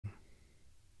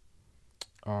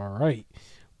All right.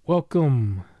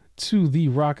 Welcome to the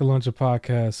Rocket Launcher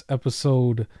Podcast,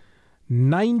 episode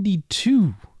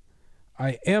 92.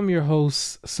 I am your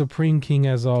host, Supreme King,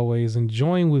 as always, and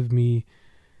joined with me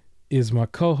is my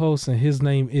co-host, and his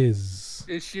name is...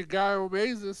 It's your guy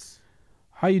Oasis.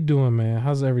 How you doing, man?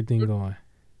 How's everything going?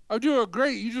 I'm doing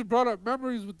great. You just brought up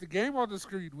memories with the game on the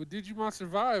screen with Digimon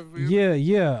Survive, man.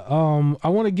 Yeah. I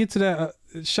want to get to that.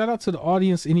 Shout out to the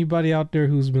audience, anybody out there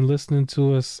who's been listening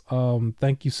to us.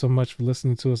 Thank you so much for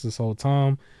listening to us this whole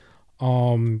time.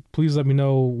 Please let me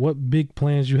know what big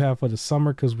plans you have for the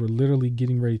summer, because we're literally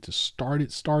getting ready to start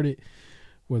it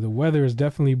where the weather is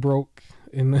definitely broke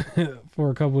in for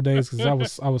a couple of days,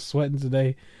 because I was sweating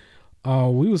today.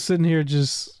 We was sitting here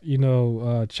just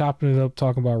chopping it up,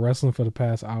 talking about wrestling for the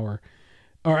past hour,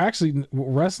 or actually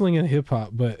wrestling and hip hop.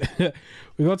 But we're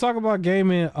gonna talk about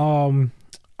gaming.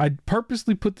 I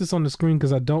purposely put this on the screen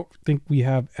because I don't think we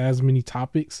have as many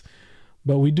topics.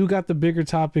 But we do got the bigger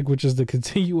topic, which is the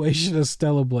continuation of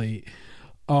Stellar Blade.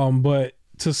 But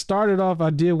to start it off, I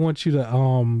did want you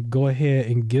to go ahead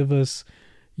and give us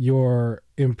your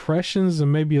impressions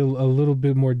and maybe a little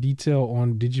bit more detail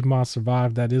on Digimon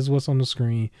Survive. That is what's on the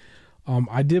screen.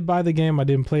 I did buy the game. I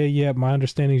didn't play it yet. My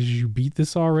understanding is you beat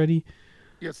this already.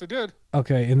 Yes, I did.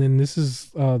 Okay, and then this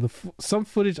is some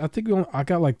footage. I think I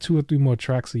got like 2 or 3 more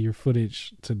tracks of your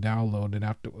footage to download, and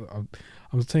after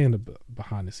I'm saying the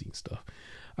behind the scenes stuff,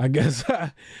 I guess.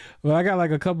 But I got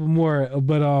like a couple more.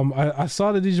 But I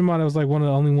saw the Digimon. That was like one of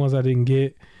the only ones I didn't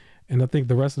get, and I think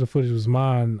the rest of the footage was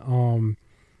mine.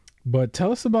 But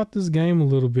tell us about this game a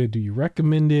little bit. Do you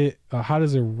recommend it? How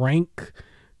does it rank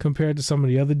compared to some of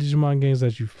the other Digimon games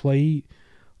that you've played?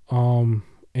 And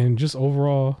just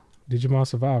overall, Digimon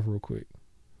Survive real quick.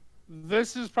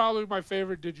 This is probably my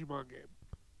favorite Digimon game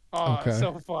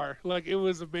so far. Like, it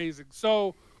was amazing.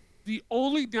 So the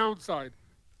only downside,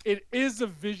 it is a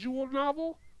visual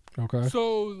novel. Okay.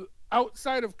 So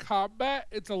outside of combat,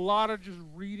 it's a lot of just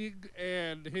reading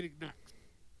and hitting next.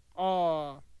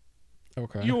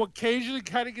 Okay. You occasionally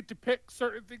kind of get to pick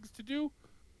certain things to do,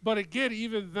 but again,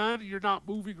 even then, you're not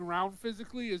moving around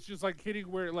physically. It's just like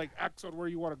hitting where, like, X on where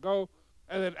you want to go,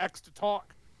 and then X to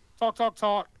talk,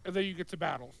 and then you get to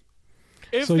battles.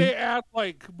 If they add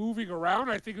like moving around,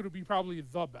 I think it would be probably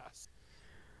the best.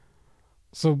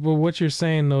 So, but what you're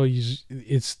saying though,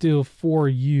 it's still for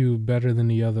you better than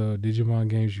the other Digimon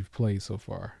games you've played so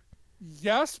far.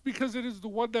 Yes, because it is the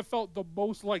one that felt the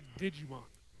most like Digimon.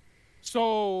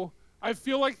 So I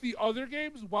feel like the other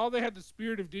games, while they had the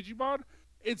spirit of Digimon,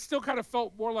 it still kind of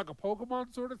felt more like a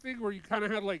Pokemon sort of thing, where you kind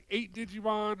of had like 8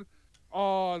 Digimon,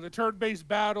 the turn-based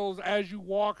battles. As you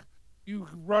walk, you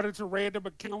run into random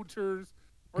encounters,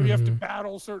 or you have to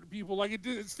battle certain people. Like,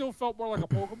 it still felt more like a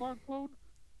Pokemon clone,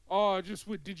 just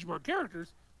with Digimon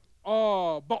characters.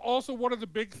 But also, one of the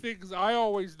big things I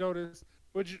always notice,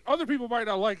 which other people might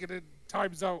not like, and it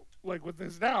times out like with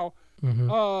this now,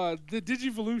 the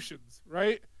Digivolutions,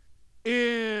 right?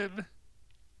 In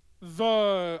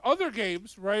the other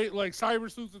games, right, like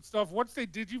Cyber Sleuth and stuff, once they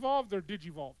digivolve, they're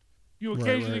digivolved. You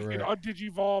occasionally can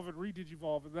undigivolve and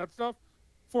redigivolve and that stuff.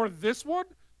 For this one,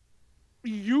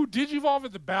 you digivolve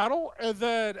in the battle, and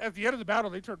then at the end of the battle,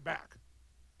 they turn back.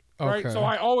 Right? So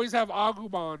I always have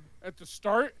Agumon at the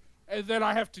start, and then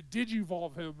I have to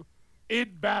digivolve him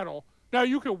in battle. Now,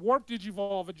 you can warp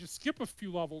digivolve and just skip a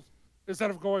few levels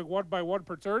instead of going one by one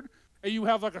per turn, and you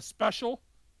have like a special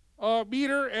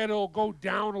meter, and it'll go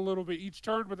down a little bit each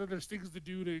turn, but then there's things to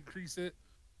do to increase it.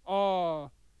 And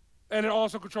it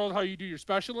also controls how you do your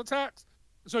special attacks.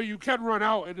 So you can run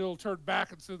out and it'll turn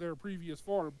back into their previous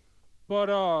form.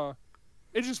 But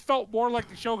it just felt more like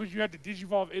the show because you had to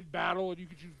digivolve in battle and you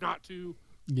could choose not to.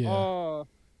 Yeah.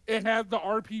 It had the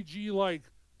RPG like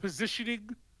positioning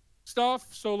stuff.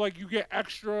 So like you get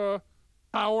extra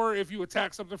power if you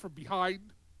attack something from behind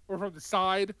or from the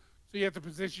side. So you have to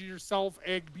position yourself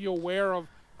and be aware of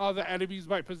how the enemies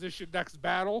might position next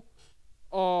battle,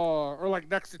 or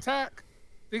like next attack,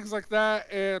 things like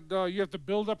that. And you have to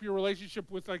build up your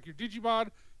relationship with like your Digimon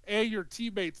and your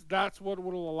teammates. That's what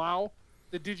will allow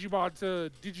the Digimon to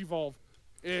digivolve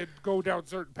and go down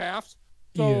certain paths.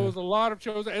 So it was a lot of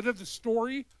chosen. And then the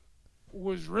story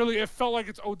was really, it felt like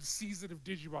its own season of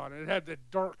Digimon. It had the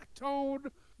dark tone,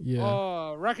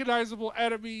 recognizable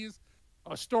enemies,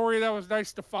 a story that was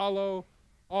nice to follow.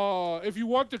 If you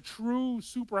want the true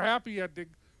super happy ending,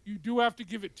 you do have to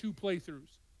give it 2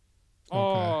 playthroughs.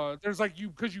 There's like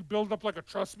because you build up like a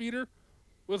trust meter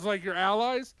with like your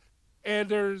allies, and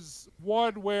there's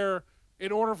one where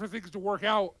in order for things to work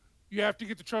out, you have to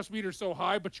get the trust meter so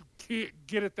high, but you can't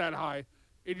get it that high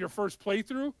in your first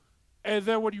playthrough. And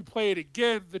then when you play it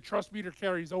again, the trust meter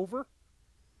carries over.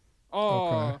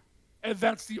 Okay. And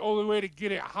that's the only way to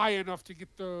get it high enough to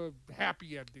get the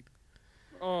happy ending.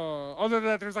 Other than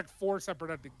that, there's like 4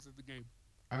 separate endings in the game.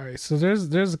 All right. So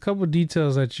there's a couple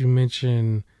details that you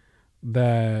mentioned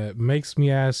that makes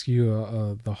me ask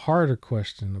you the harder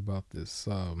question about this.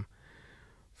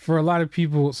 For a lot of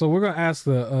people, so we're gonna ask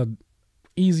the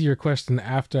easier question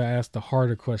after I ask the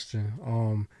harder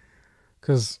question.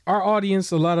 Because our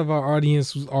audience, a lot of our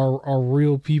audience are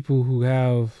real people who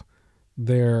have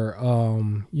their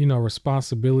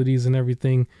responsibilities and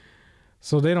everything,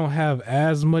 so they don't have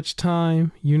as much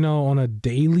time on a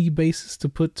daily basis to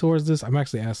put towards this. I'm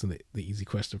actually asking the easy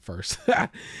question first.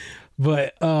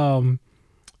 But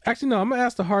actually no, I'm gonna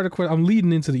ask the harder question. I'm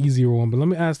leading into the easier one, but let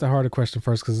me ask the harder question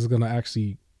first because it's gonna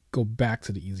actually go back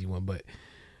to the easy one. But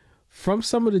from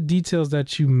some of the details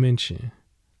that you mentioned,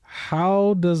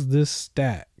 how does this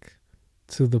stack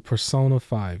to the Persona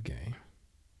 5 game?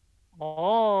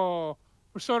 Oh,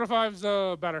 Persona 5's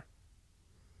better.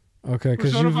 Okay,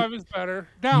 because Persona 5 is better.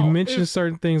 you Now, mentioned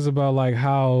certain things about like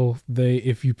how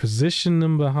if you position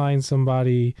them behind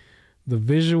somebody, the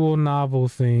visual novel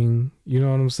thing, you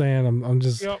know what I'm saying?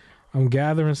 yep. I'm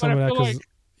gathering some But of I that feel because like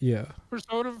yeah.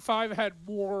 Persona 5 had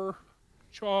more,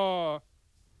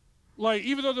 like,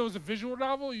 even though there was a visual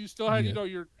novel, you still had, Yeah.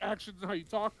 your actions and how you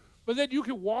talk. But then you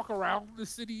can walk around the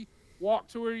city, walk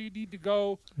to where you need to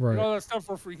go, and Right. all that stuff.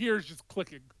 For here, it's just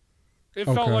clicking. It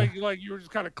felt Okay. like you were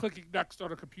just kind of clicking next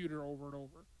on a computer over and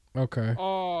over. Okay.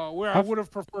 Where I would have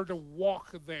preferred to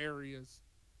walk the areas.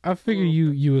 I figure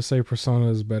you would say Persona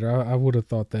is better. I would have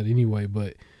thought that anyway,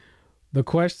 but the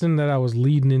question that I was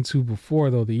leading into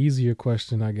before, though, the easier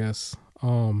question, I guess,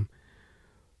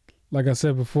 like I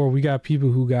said before, we got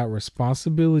people who got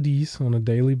responsibilities on a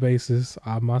daily basis.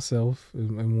 I myself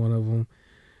am one of them.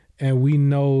 And we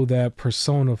know that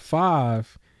Persona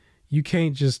 5, you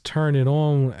can't just turn it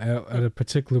on at a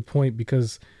particular point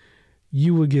because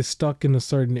you would get stuck in a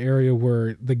certain area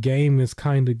where the game is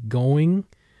kind of going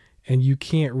and you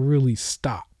can't really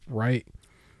stop, right?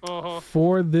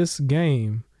 For this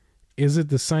game, is it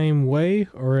the same way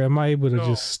or am I able to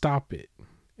just stop it?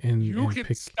 You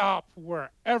can stop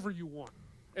wherever you want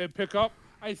and pick up.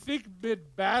 I think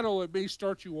mid-battle it may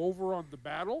start you over on the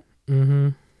battle. Mm-hmm.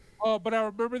 But I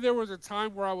remember there was a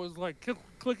time where I was like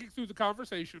clicking through the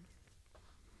conversation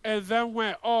and then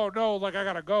went, oh no, like I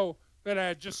gotta go. That I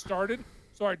had just started.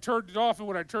 So I turned it off, and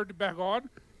when I turned it back on,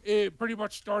 it pretty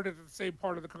much started at the same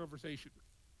part of the conversation.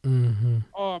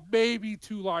 Mm-hmm. Maybe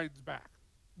 2 lines back.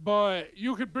 But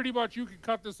you can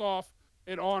cut this off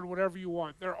and on whatever you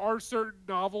want. There are certain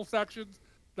novel sections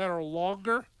that are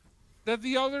longer than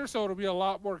the others, so it'll be a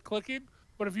lot more clicking.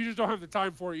 But if you just don't have the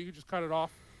time for it, you can just cut it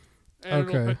off, and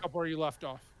it'll pick up where you left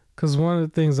off. Because one of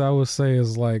the things I would say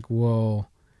is like, well,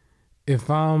 if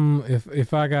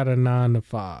I got a 9 to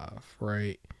 5,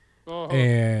 right,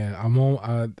 and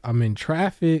I'm in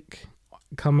traffic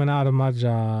coming out of my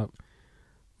job,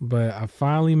 but I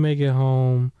finally make it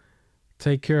home,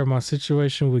 take care of my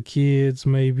situation with kids,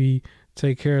 maybe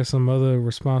take care of some other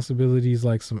responsibilities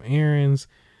like some errands,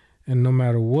 and no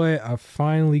matter what, I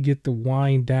finally get to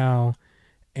wind down.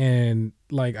 And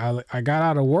like I got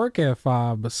out of work at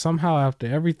 5, but somehow after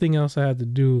everything else I had to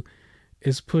do,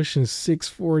 it's pushing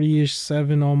 6:40ish,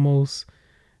 7 almost,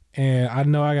 and I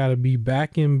know I gotta be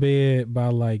back in bed by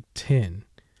like 10,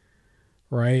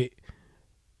 right?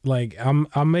 Like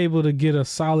I'm able to get a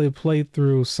solid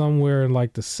playthrough somewhere in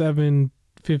like the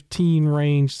 7:15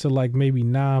 range to like maybe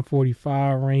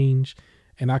 9:45 range,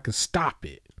 and I could stop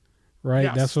it, right?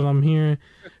 Yes. That's what I'm hearing,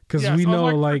 because we know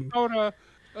like Persona,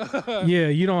 yeah,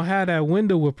 you don't have that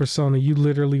window with Persona. You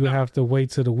literally would have to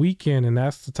wait till the weekend, and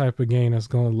that's the type of game that's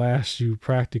going to last you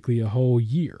practically a whole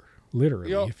year,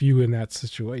 literally, if you in that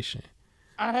situation.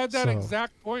 I had that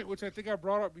exact point, which I think I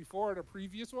brought up before in a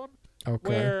previous one,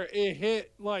 where it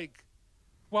hit like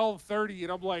 12:30,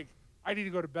 and I'm like, I need to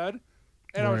go to bed,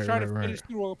 and I was trying to finish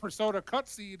through a Persona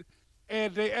cutscene,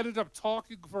 and they ended up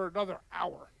talking for another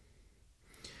hour.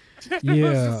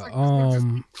 Yeah,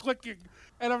 just clicking.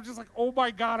 And I'm just like, oh my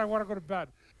God, I want to go to bed.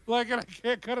 Like, and I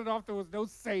can't cut it off. There was no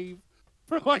save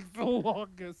for like the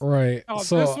longest. Right.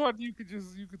 So this one you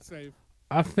could save.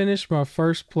 I finished my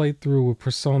first playthrough with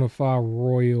Persona 5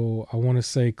 Royal, I want to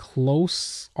say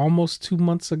almost 2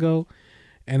 months ago.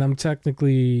 And I'm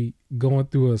technically going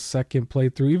through a second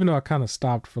playthrough, even though I kind of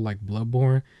stopped for like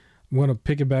Bloodborne. I'm going to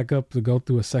pick it back up to go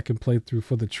through a second playthrough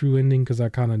for the true ending because I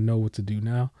kind of know what to do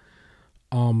now.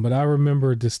 But I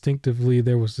remember distinctively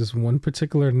there was this one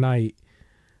particular night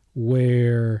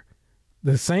where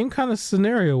the same kind of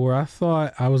scenario where I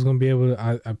thought I was going to be able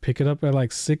to, I pick it up at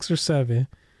like 6 or 7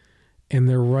 and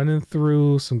they're running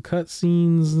through some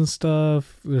cutscenes and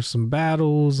stuff. There's some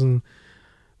battles and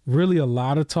really a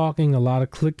lot of talking, a lot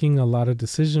of clicking, a lot of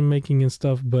decision making and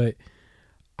stuff. But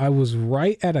I was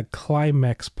right at a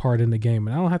climax part in the game,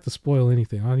 and I don't have to spoil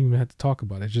anything. I don't even have to talk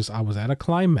about it. It's just I was at a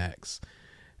climax,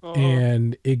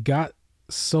 and it got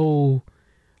so,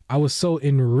 I was so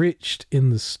enriched in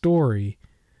the story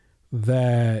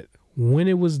that when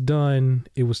it was done,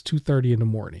 it was 2:30 in the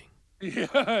morning.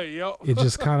 Yeah, yep. It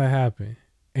just kind of happened.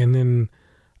 And then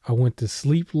I went to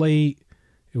sleep late.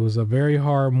 It was a very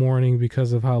hard morning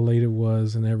because of how late it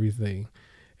was and everything.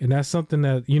 And that's something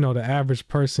that, you know, the average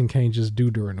person can't just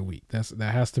do during the week.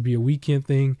 That has to be a weekend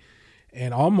thing.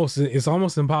 And it's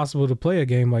almost impossible to play a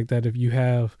game like that if you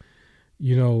have,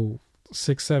 you know,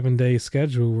 6-7 day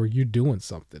schedule where you're doing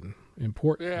something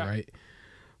important, right?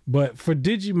 But for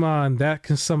Digimon, that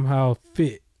can somehow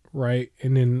fit, right?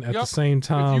 And then at the same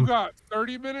time, if you got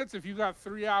 30 minutes, if you got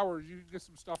 3 hours, you can get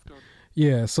some stuff done.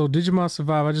 Yeah, so Digimon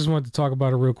Survive, I just wanted to talk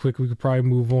about it real quick. We could probably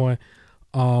move on.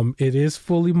 It is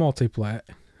fully multi-plat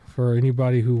for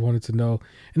anybody who wanted to know.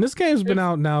 And this game's been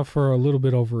out now for a little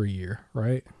bit over a year,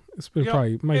 right? It's been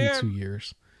probably maybe 2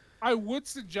 years. I would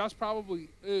suggest it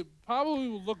probably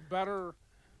will look better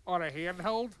on a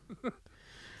handheld.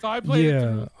 So I played it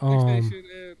through PlayStation,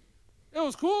 and it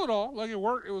was cool and all. Like, it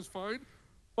worked, it was fine,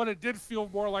 but it did feel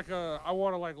more like I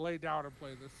want to like lay down and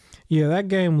play this. Yeah, that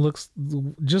game looks,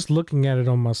 just looking at it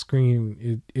on my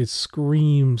screen, it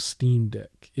screams Steam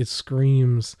Deck. It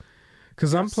screams,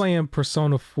 because I'm playing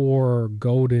Persona 4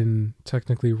 Golden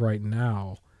technically right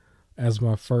now as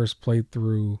my first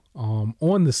playthrough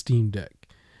on the Steam Deck.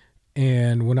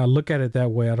 And when I look at it that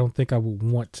way, I don't think I would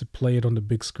want to play it on the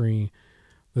big screen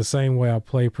the same way I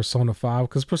play Persona 5,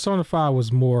 because Persona 5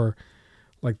 was more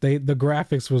like the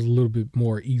graphics was a little bit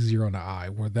more easier on the eye,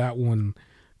 where that one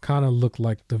kind of looked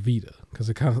like the Vita, because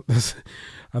it kind of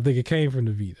I think it came from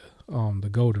the Vita, the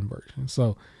golden version.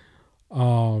 So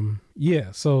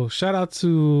yeah, so shout out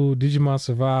to Digimon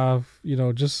Survive. You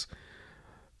know, just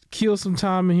kill some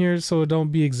time in here so it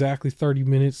don't be exactly 30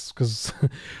 minutes, because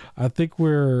I think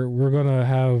we're gonna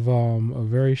have a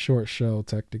very short show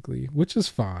technically, which is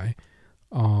fine.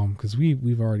 Because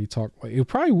we've already talked, like, it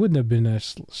probably wouldn't have been that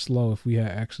slow if we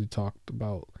had actually talked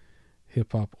about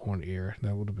hip hop on air.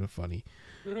 That would have been funny.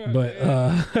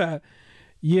 But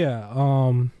yeah,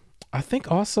 I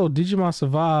think also Digimon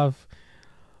Survive,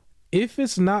 if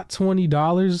it's not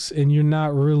 $20 and you're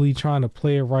not really trying to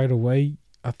play it right away,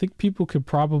 I think people could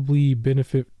probably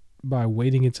benefit by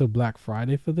waiting until Black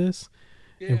Friday for this,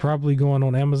 and probably going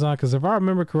on Amazon. Because if I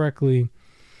remember correctly,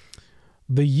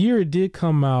 the year it did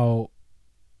come out,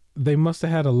 they must have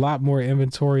had a lot more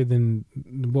inventory than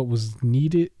what was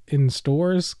needed in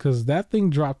stores, because that thing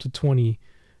dropped to 20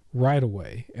 right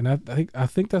away. And I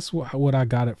think that's what I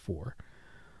got it for.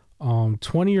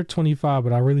 20 or 25,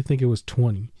 but I really think it was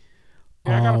 20.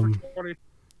 Yeah, I got it for 20.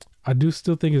 I do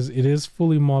still think it is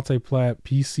fully multi-plat,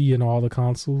 PC and all the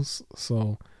consoles.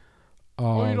 So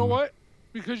well, you know what?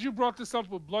 Because you brought this up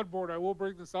with Bloodborne, I will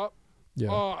bring this up.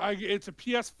 Yeah. It's a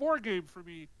PS4 game for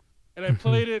me, and I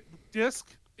played it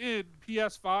disc in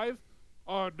PS5.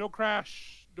 No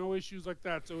crash, no issues like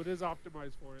that, so it is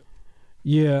optimized for it.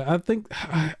 Yeah, I think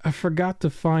I forgot to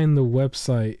find the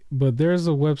website, but there's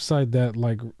a website that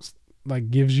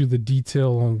like gives you the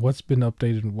detail on what's been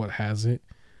updated and what hasn't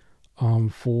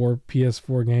for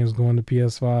PS4 games going to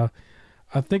PS5.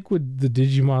 I think with the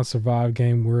Digimon Survive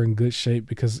game, we're in good shape,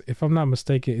 because if I'm not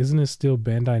mistaken, isn't it still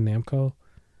Bandai Namco?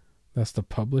 That's the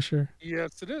publisher.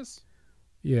 Yes, it is.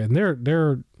 Yeah, and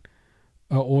they're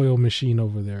a oil machine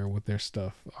over there with their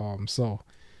stuff. So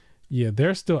yeah,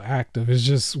 they're still active. It's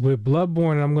just with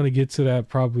Bloodborne, I'm going to get to that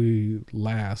probably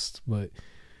last, but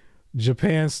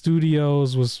Japan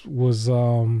Studios was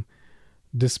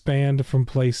disbanded from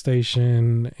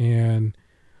PlayStation, and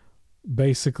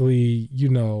basically, you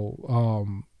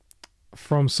know,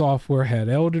 From Software had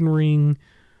Elden Ring,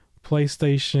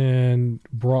 PlayStation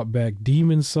brought back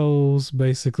Demon Souls,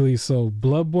 basically. So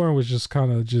Bloodborne was just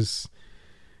kind of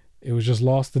it was just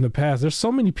lost in the past. There's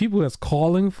so many people that's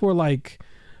calling for like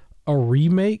a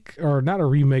remake, or not a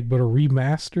remake, but a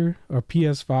remaster, a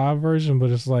PS5 version. But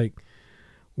it's like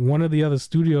one of the other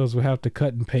studios would have to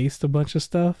cut and paste a bunch of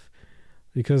stuff,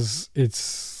 because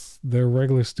their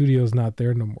regular studio's not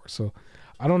there no more. So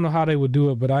I don't know how they would do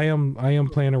it, but I am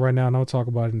playing it right now, and I'll talk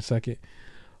about it in a second.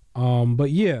 But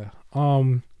yeah,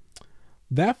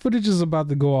 that footage is about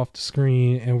to go off the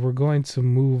screen, and we're going to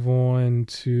move on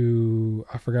to,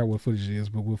 I forgot what footage it is,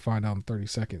 but we'll find out in 30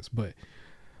 seconds. But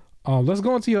let's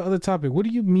go on to your other topic. What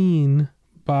do you mean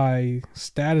by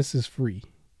status is free?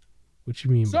 What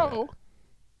you mean by that?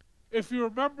 if you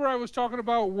remember, I was talking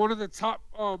about one of the top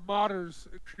modders,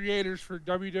 creators for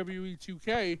WWE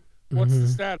 2K. What's the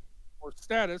Mm-hmm.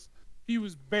 status? He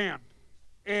was banned,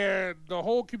 and the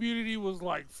whole community was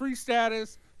like free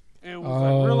status, and was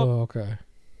like real. Oh, okay.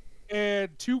 And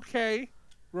 2K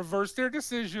reversed their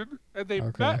decision, and they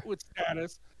Okay. met with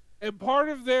status. And part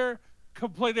of their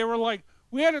complaint, they were like,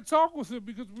 "We had to talk with him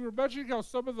because we were mentioning how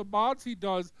some of the mods he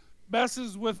does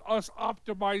messes with us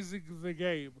optimizing the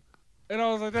game." And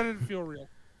I was like, that didn't feel real.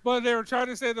 But they were trying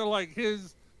to say that like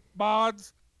his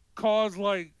mods cause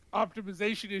like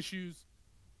optimization issues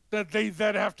that they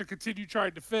then have to continue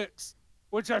trying to fix,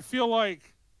 which I feel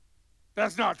like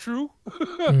that's not true.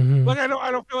 Mm-hmm. Like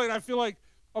I feel like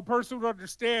a person would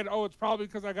understand, oh, it's probably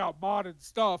because I got modded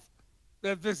stuff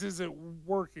that this isn't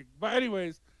working. But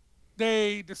anyways,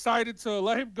 they decided to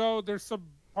let him go. There's some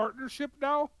partnership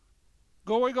now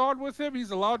going on with him.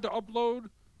 He's allowed to upload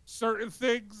certain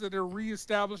things, and they're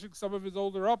reestablishing some of his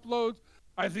older uploads.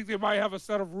 I think they might have a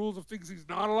set of rules of things he's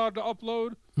not allowed to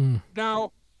upload Mm.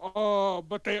 now.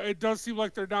 But it does seem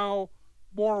like they're now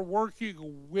more working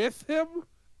with him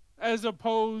as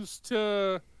opposed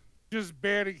to just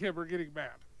banning him or getting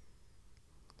mad.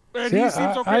 And See, he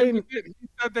seems I okay with didn't. it. He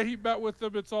said that he met with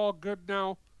them. It's all good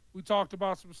now. We talked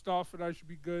about some stuff, and I should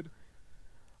be good.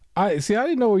 I see. I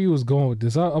didn't know where you was going with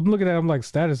this. I'm looking at him like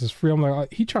status is free. I'm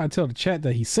like, he trying to tell the chat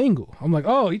that he's single. I'm like,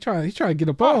 oh, he trying to get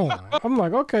up on. I'm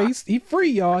like, okay, he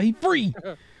free, y'all. He free.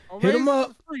 Hit him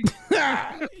up. Free.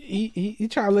 he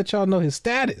trying to let y'all know his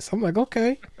status. I'm like,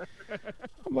 okay.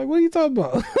 I'm like, what are you talking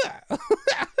about?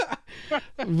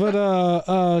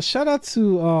 But shout out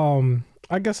to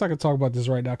I guess I could talk about this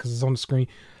right now because it's on the screen.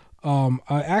 I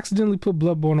accidentally put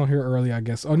Bloodborne on here early, I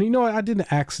guess. Oh, you know what? I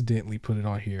didn't accidentally put it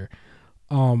on here.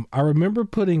 I remember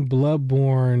putting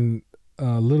Bloodborne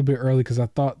a little bit early because I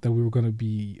thought that we were going to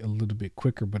be a little bit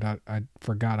quicker, but I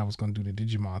forgot I was going to do the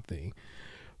Digimon thing.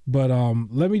 But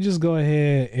let me just go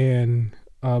ahead and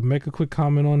make a quick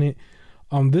comment on it.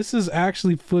 This is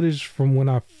actually footage from when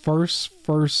I first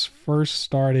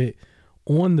started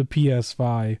on the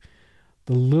PS5.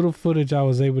 The little footage I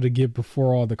was able to get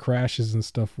before all the crashes and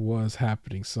stuff was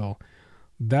happening. So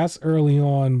that's early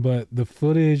on, but the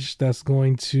footage that's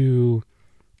going to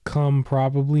come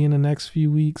probably in the next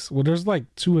few weeks. Well, there's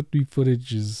like 2 or 3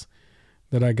 footages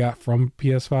that I got from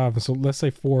PS5. And so let's say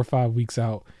 4 or 5 weeks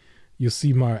out, you'll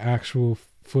see my actual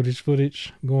footage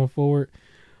going forward.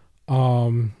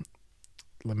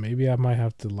 Maybe I might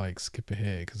have to like skip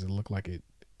ahead because it looked like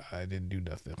I didn't do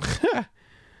nothing.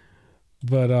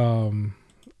 But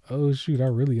oh shoot, I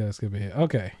really gotta skip ahead.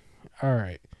 Okay. All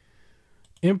right.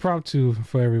 Impromptu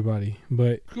for everybody.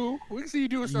 But Cool. We can see you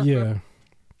doing stuff. yeah.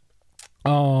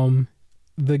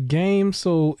 The game,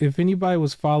 so if anybody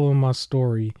was following my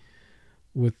story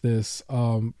with this,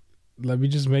 let me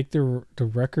just make the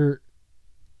record,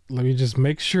 let me just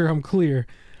make sure I'm clear.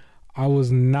 I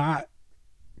was not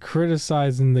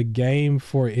criticizing the game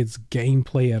for its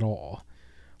gameplay at all.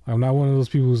 I'm not one of those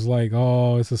people who's like,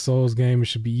 oh, it's a Souls game, it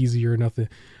should be easy or nothing.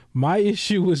 My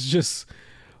issue was just,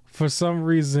 for some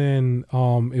reason,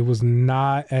 it was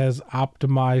not as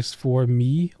optimized for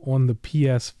me on the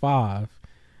PS5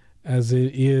 as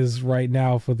it is right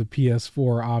now for the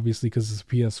PS4, obviously, because it's a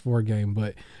PS4 game.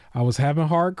 But I was having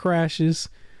hard crashes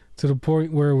to the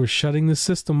point where it was shutting the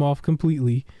system off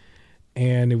completely.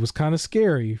 And it was kind of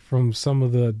scary from some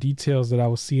of the details that I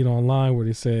was seeing online where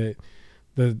they said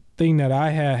the thing that I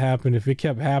had happen, if it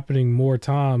kept happening more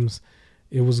times,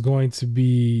 it was going to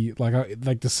be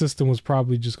like the system was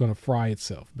probably just going to fry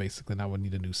itself, basically, and I would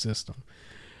need a new system.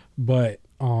 But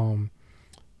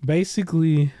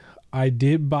basically, I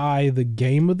did buy the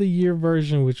Game of the Year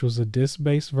version, which was a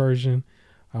disc-based version.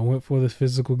 I went for the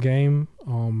physical game,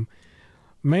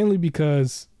 mainly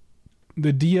because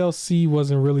the DLC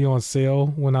wasn't really on sale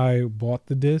when I bought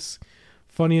the disc.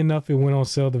 Funny enough, it went on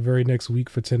sale the very next week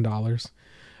for $10.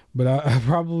 But I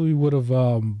probably would have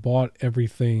bought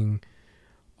everything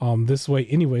this way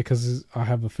anyway, because I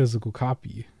have a physical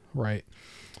copy, right?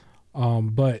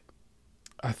 But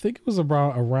I think it was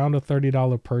around a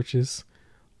 $30 purchase.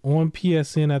 On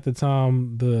PSN at the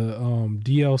time, the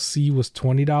DLC was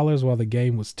 $20 while the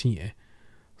game was $10.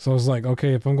 So I was like,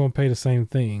 okay, if I'm going to pay the same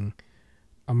thing,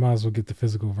 I might as well get the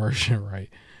physical version, right?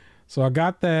 So I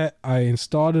got that. I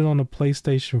installed it on the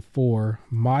PlayStation 4.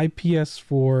 My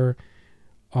PS4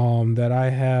 that I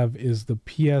have is the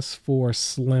PS4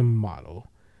 Slim model,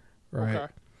 right?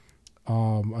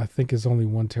 Okay. I think it's only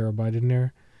 1 terabyte in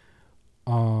there.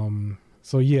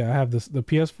 So yeah, I have the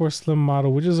PS4 Slim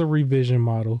model, which is a revision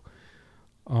model.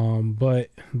 But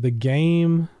the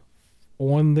game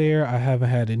on there, I haven't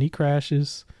had any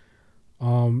crashes.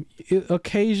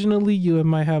 Occasionally you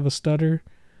might have a stutter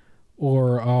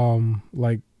or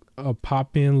like a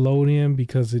pop in load in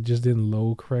because it just didn't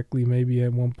load correctly maybe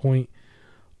at one point.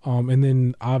 And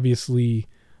then obviously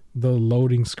the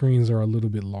loading screens are a little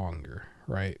bit longer,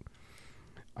 right?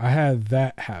 I had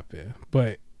that happen,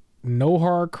 but no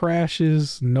hard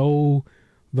crashes, no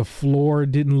the floor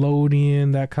didn't load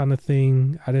in, that kind of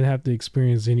thing. I didn't have to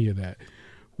experience any of that.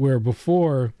 Where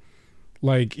before,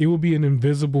 like it would be an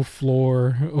invisible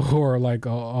floor or like a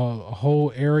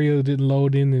whole area didn't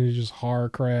load in and it just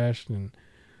hard crashed and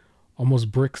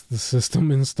almost bricks the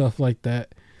system and stuff like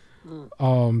that.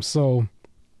 So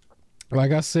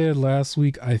like I said last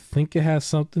week, I think it has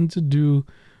something to do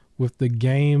with the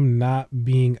game not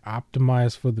being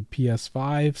optimized for the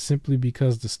PS5 simply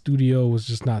because the studio was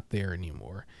just not there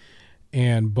anymore.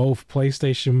 And both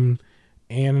PlayStation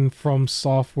and From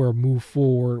Software moved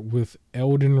forward with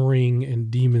Elden Ring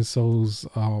and Demon Souls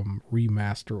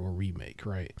remaster or remake,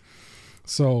 right?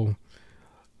 So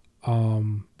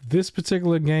this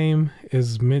particular game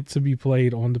is meant to be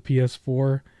played on the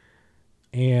PS4,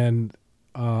 and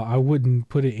I wouldn't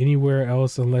put it anywhere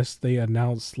else unless they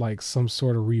announce like some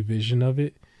sort of revision of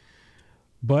it.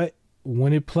 But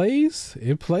when it plays,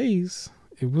 it plays.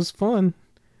 It was fun.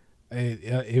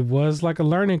 It was like a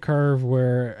learning curve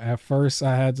where at first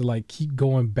I had to like keep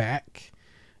going back,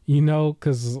 you know,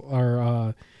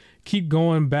 keep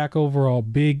going back over a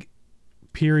big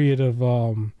period of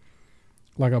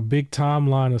like a big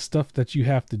timeline of stuff that you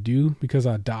have to do because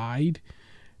I died.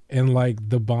 And like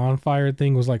the bonfire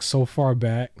thing was like so far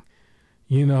back,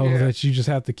 you know, that you just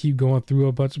have to keep going through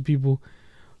a bunch of people.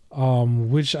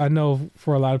 Which I know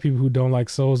for a lot of people who don't like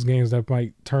Souls games, that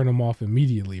might turn them off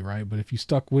immediately, right? But if you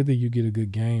stuck with it, you get a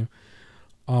good game.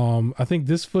 I think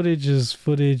this footage is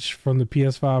footage from the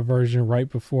PS5 version right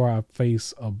before I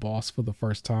face a boss for the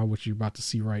first time, which you're about to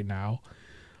see right now.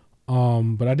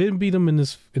 But I didn't beat him in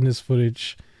this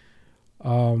footage.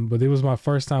 But it was my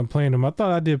first time playing him. I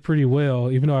thought I did pretty well,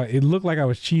 even though it looked like I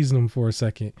was cheesing him for a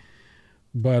second.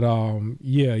 But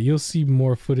yeah, you'll see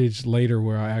more footage later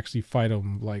where I actually fight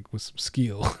him like with some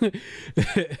skill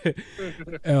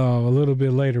a little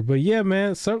bit later. But yeah,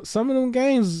 man, some of them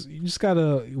games you just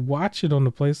gotta watch it on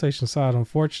the PlayStation side.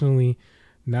 Unfortunately,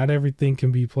 not everything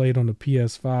can be played on the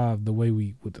PS5 the way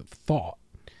we would have thought.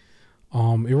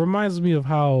 It reminds me of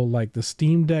how like the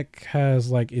Steam Deck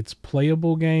has like its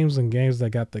playable games and games that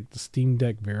got like the Steam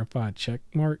Deck verified check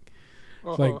mark.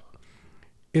 Like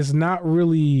it's not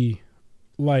really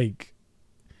like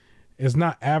it's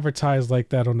not advertised like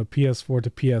that on the PS4 to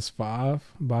PS5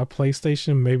 by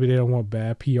PlayStation. Maybe they don't want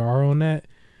bad PR on that.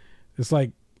 It's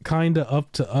like kind of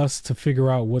up to us to figure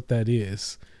out what that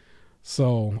is.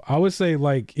 So I would say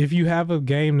like if you have a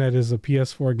game that is a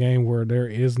PS4 game where there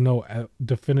is no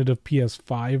definitive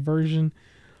PS5 version,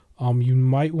 you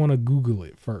might want to Google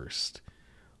it first.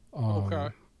 Okay.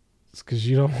 Because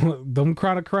you don't them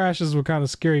kind of crashes were kind of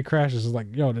scary crashes. It's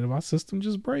like, yo, did my system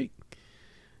just break?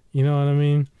 You know what I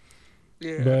mean?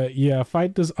 Yeah. But yeah,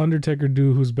 fight this Undertaker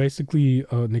dude who's basically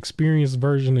an experienced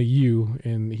version of you,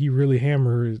 and he really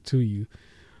hammered it to you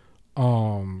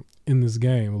in this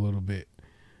game a little bit.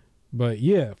 But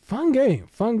yeah, fun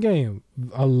game.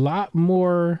 A lot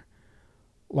more,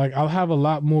 like I'll have a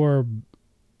lot more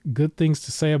good things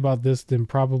to say about this than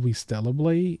probably Stellar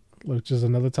Blade, which is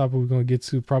another topic we're going to get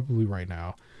to probably right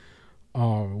now.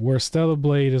 Where Stellar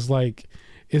Blade is like,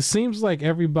 it seems like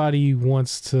everybody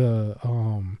wants to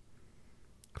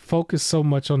focus so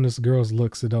much on this girl's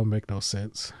looks it don't make no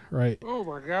sense, right? Oh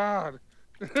my god.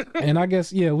 And I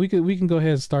guess yeah, we can go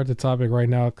ahead and start the topic right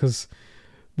now because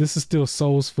this is still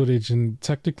Souls footage, and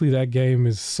technically that game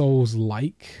is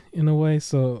Souls-like in a way.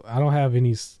 So I don't have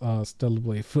any Stellar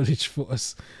Blade footage for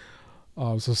us.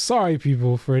 So sorry,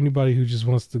 people, for anybody who just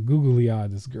wants to googly eye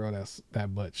this girl that's that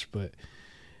much. But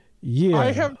yeah,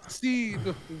 I have seen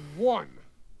one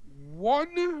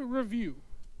review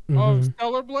of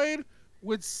Stellar Blade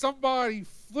with somebody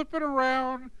flipping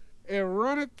around and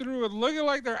running through and looking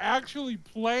like they're actually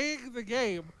playing the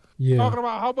game. Yeah. Talking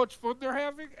about how much fun they're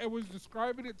having and was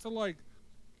describing it to like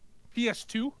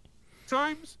PS2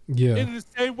 times. Yeah. In the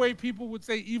same way people would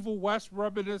say Evil West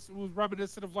was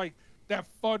reminiscent of like that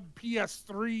fun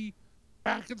PS3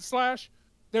 hack and slash.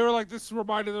 They were like, this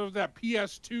reminded them of that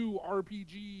PS2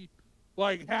 RPG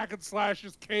like hack and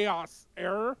slash's chaos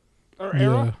era.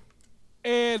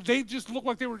 And they just looked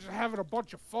like they were just having a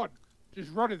bunch of fun,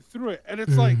 just running through it. And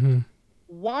it's like,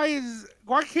 why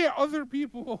can't other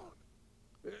people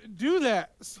do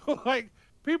that? So like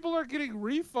people are getting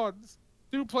refunds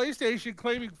through PlayStation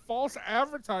claiming false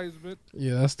advertisement.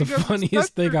 Yeah, that's the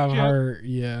funniest thing I've heard.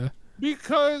 Yeah.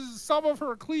 because some of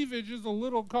her cleavage is a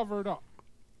little covered up.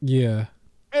 Yeah.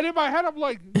 And in my head, I'm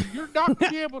like, you're not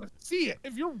going to be able to see it.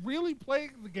 If you're really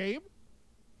playing the game,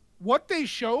 what they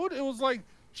showed, it was like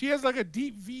she has like a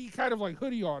deep V kind of like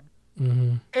hoodie on.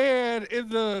 Mm-hmm. And in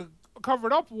the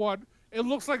covered up one, it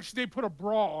looks like they put a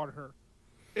bra on her.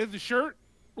 In the shirt,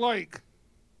 like,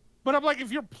 but I'm like,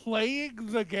 if you're playing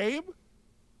the game,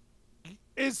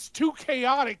 it's too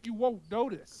chaotic. You won't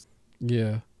notice.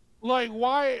 Yeah. Like,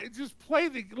 why just play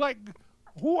the like?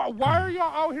 Why are y'all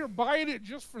out here buying it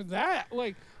just for that?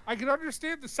 Like, I can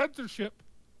understand the censorship.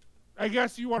 I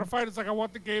guess you want to fight. It's like I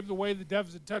want the game the way the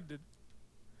devs intended.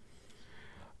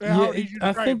 And Yeah, I need you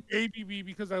to try and baby me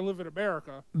because I live in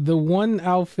America. The one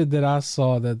outfit that I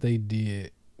saw that they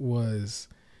did was,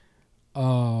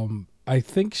 I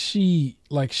think she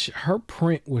like her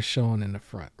print was shown in the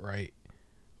front, right?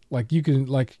 Like you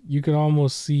can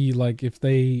almost see like if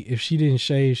she didn't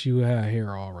shave, she would have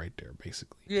hair all right there,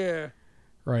 basically. Yeah.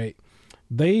 Right.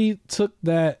 They took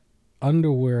that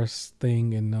underwear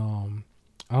thing and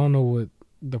I don't know what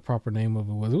the proper name of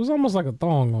it was. It was almost like a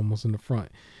thong almost in the front.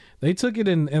 They took it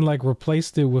and like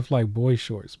replaced it with like boy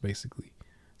shorts, basically.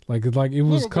 Like it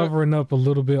was covering up a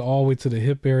little bit all the way to the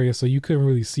hip area, so you couldn't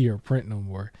really see her print no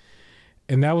more.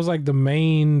 And that was like the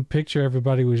main picture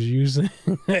everybody was using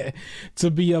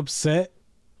to be upset.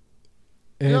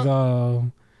 And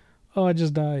oh, I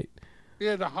just died.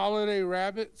 Yeah, the holiday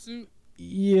rabbit suit.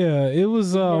 Yeah, it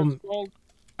was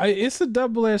it's a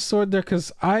double-edged sword there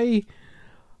because I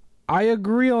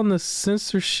agree on the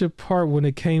censorship part when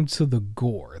it came to the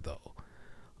gore though.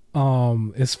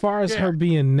 As far as her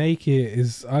being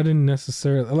naked I didn't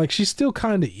necessarily like, she still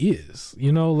kind of is,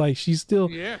 you know, like she's still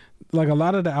like a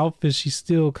lot of the outfits she's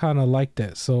still kind of like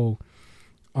that. So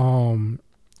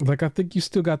like I think you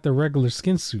still got the regular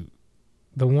skin suit,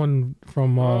 the one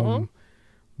from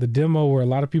the demo where a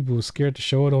lot of people were scared to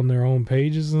show it on their own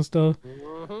pages and stuff.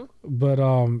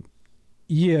 But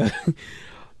yeah.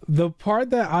 The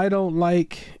part that I don't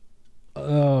like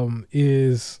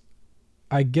is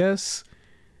I guess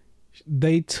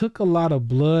they took a lot of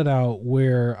blood out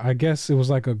where I guess it was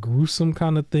like a gruesome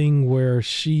kind of thing where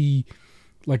she,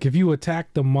 like if you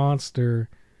attack the monster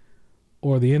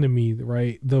or the enemy,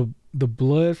 right, the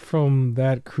blood from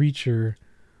that creature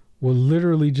will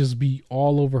literally just be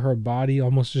all over her body,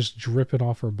 almost just dripping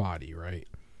off her body, right?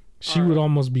 She would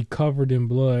almost be covered in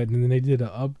blood, and then they did an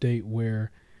update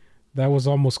where that was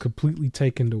almost completely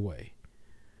taken away.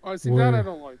 Oh, see, that I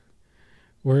don't like.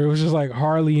 Where it was just like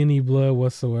hardly any blood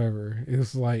whatsoever. It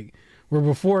was like where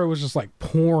before it was just like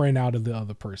pouring out of the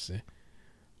other person,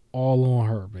 all on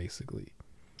her basically.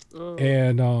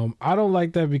 And I don't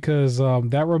like that because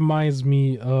that reminds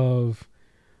me of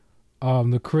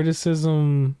the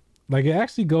criticism. Like it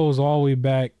actually goes all the way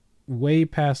back, way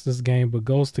past this game, but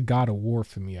goes to God of War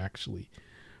for me actually,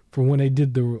 from when they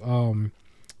did the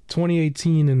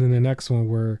 2018 and then the next one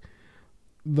where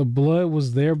the blood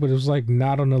was there, but it was like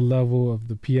not on the level of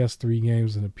the PS3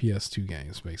 games and the PS2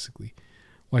 games, basically.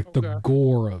 Like the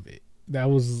gore of it.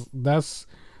 That's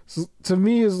to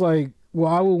me is like,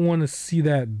 well, I would want to see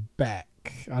that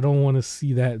back. I don't want to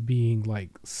see that being like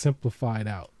simplified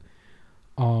out.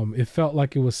 It felt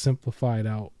like it was simplified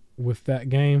out with that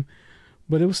game,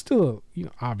 but it was still, you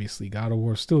know, obviously God of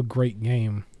War is still a great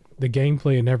game, the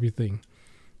gameplay and everything,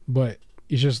 but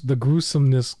it's just the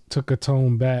gruesomeness took a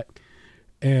tone back.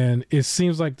 And it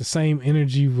seems like the same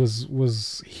energy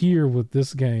was here with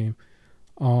this game,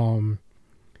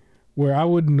 where I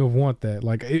wouldn't have want that.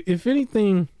 Like, if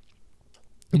anything,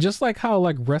 just like how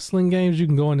like wrestling games, you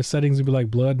can go into settings and be like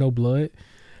blood, no blood.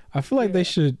 I feel like they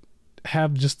should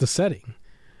have just the setting,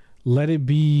 let it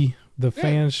be the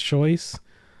fans' choice.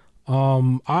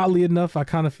 Oddly enough, I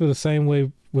kind of feel the same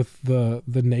way with the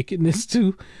nakedness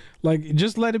too. Like,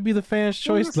 just let it be the fans'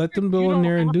 choice. Let them go in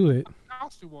there and do it.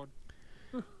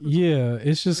 Yeah,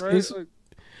 it's just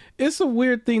it's a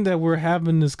weird thing that we're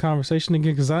having this conversation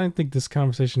again, because I didn't think this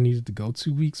conversation needed to go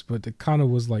 2 weeks, but it kind of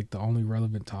was like the only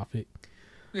relevant topic.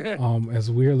 As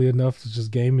weirdly enough, it's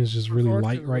just gaming is just really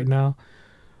light right now.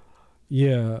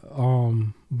 Yeah,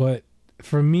 but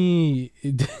for me,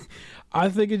 I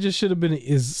think it just should have been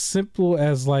as simple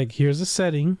as like, here's a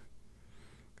setting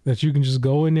that you can just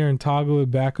go in there and toggle it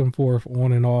back and forth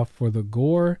on and off for the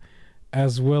gore,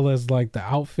 as well as like the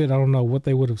outfit. I don't know what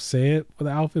they would have said for the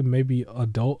outfit, maybe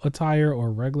adult attire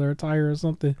or regular attire or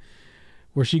something,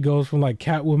 where she goes from like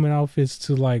Catwoman outfits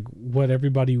to like what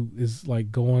everybody is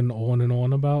like going on and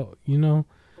on about, you know?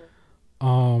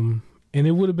 And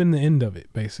it would have been the end of it,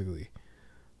 basically.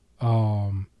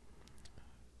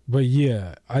 But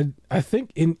yeah, I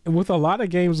think in with a lot of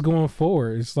games going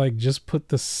forward, it's like just put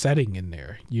the setting in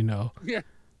there, you know. Yeah.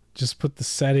 Just put the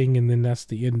setting and then that's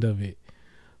the end of it.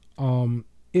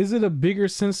 Is it a bigger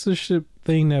censorship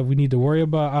thing that we need to worry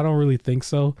about? I don't really think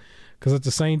so. Because at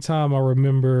the same time, I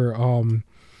remember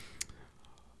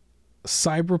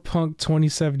Cyberpunk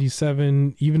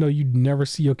 2077, even though you never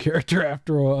see your character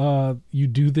after you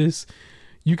do this,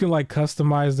 you can like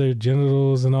customize their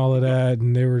genitals and all of that.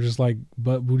 And they were just like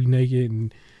butt booty naked.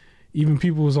 And even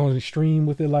people was on the stream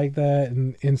with it like that.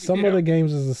 And in some other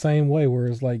games is the same way, where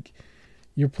it's like,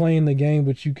 you're playing the game,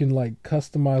 but you can like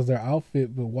customize their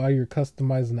outfit. But while you're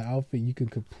customizing the outfit, you can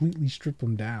completely strip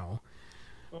them down,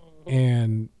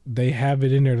 and they have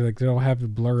it in there. Like they don't have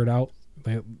it blurred out.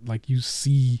 Like you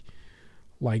see,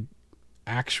 like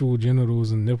actual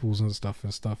genitals and nipples and stuff.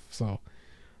 So,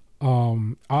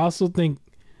 I also think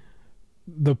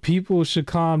the people should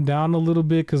calm down a little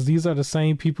bit, because these are the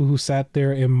same people who sat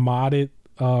there and modded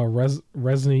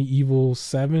Resident Evil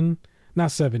 7,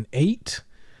 not 7, 8.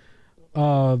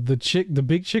 The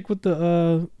big chick with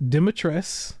the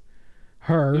Demetress,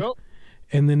 her. Yep.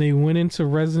 And then they went into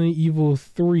Resident Evil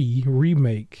 3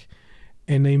 remake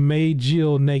and they made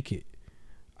Jill naked.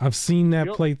 I've seen that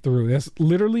playthrough. That's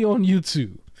literally on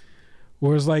YouTube.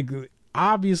 Where it's like,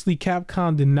 obviously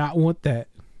Capcom did not want that.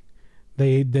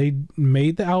 They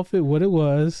made the outfit what it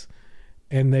was,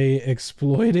 and they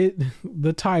exploited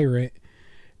the tyrant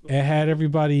and had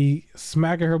everybody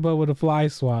smacking her butt with a fly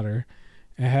swatter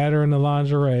and had her in the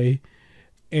lingerie.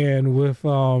 And with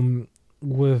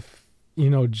you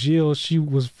know, Jill, she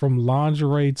was from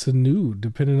lingerie to nude,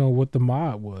 depending on what the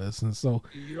mod was. And so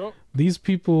these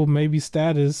people, maybe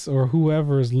Status or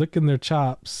whoever, is licking their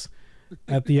chops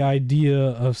at the idea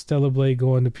of Stellar Blade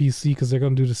going to PC, because they're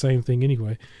going to do the same thing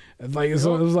anyway. Like,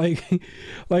 so it was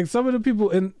like some of the people,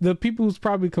 and the people who's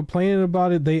probably complaining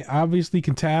about it, they obviously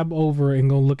can tab over and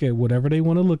go look at whatever they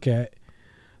want to look at.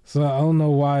 So I don't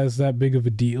know why it's that big of a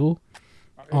deal.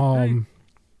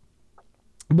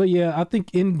 But yeah, I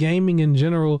think in gaming in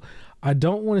general, I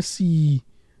don't want to see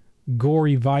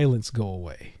gory violence go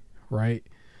away, right?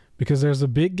 Because there's a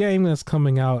big game that's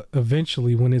coming out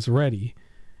eventually when it's ready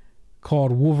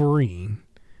called Wolverine.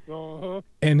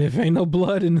 And if ain't no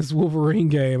blood in this Wolverine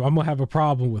game, I'm gonna have a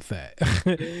problem with that.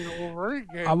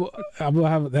 I'm gonna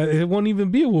have that. It won't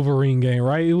even be a Wolverine game,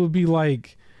 right? It would be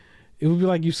like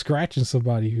you scratching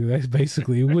somebody. That's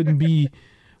basically, it wouldn't be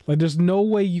like, there's no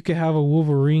way you can have a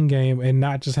Wolverine game and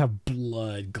not just have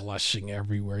blood gushing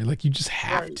everywhere. Like, you just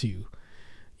have to.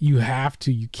 You have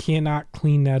to. You cannot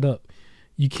clean that up.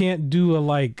 You can't do a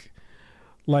like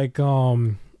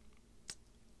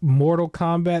Mortal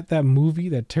Kombat, that movie,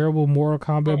 that terrible Mortal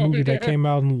Kombat movie that came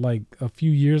out in like a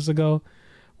few years ago,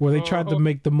 where they tried to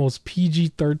make the most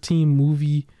PG-13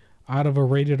 movie out of a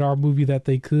rated R movie that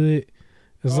they could.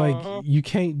 It's like, you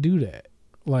can't do that.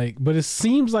 Like, but it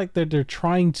seems like that they're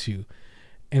trying to,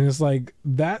 and it's like,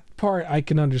 that part I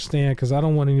can understand, because I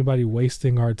don't want anybody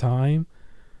wasting our time,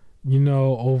 you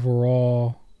know,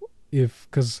 overall.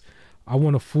 Because I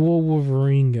want a full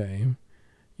Wolverine game,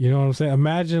 you know what I'm saying?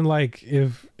 Imagine like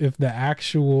if the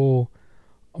actual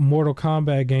Mortal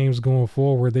Kombat games going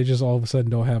forward, they just all of a sudden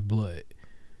don't have blood.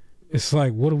 It's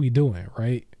like, what are we doing,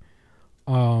 right?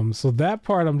 So that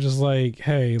part, I'm just like,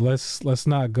 hey, let's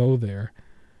not go there.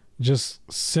 Just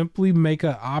simply make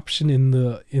an option in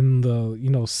the you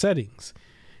know, settings.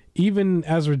 Even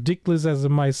as ridiculous as it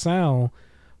might sound,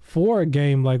 for a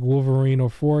game like Wolverine or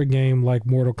for a game like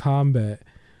Mortal Kombat,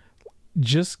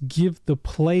 just give the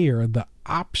player the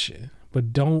option,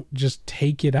 but don't just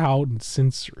take it out and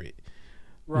censor it.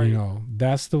 Right. You know,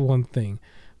 that's the one thing.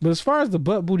 But as far as the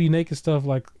butt booty naked stuff,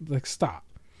 like stop.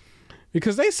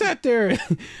 Because they sat there,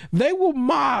 they will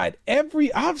mod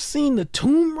I've seen the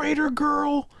Tomb Raider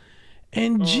girl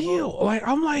and Jill. Like,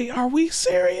 I'm like, are we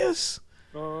serious?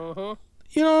 You know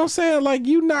what I'm saying? Like,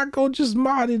 you not gonna just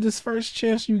mod it this first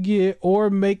chance you get, or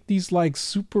make these like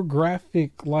super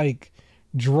graphic like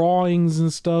drawings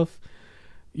and stuff.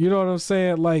 You know what I'm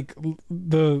saying? Like, I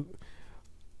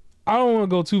don't want to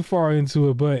go too far into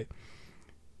it, but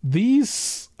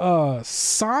these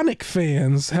Sonic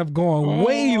fans have gone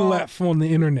way left on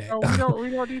the internet.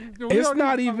 It's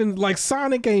not even like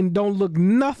Sonic don't look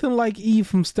nothing like Eve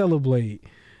from Stellar Blade,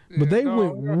 but they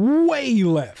went way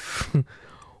left.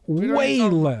 Way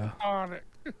left.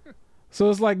 So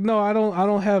it's like, no,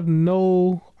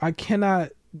 I cannot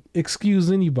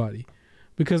excuse anybody,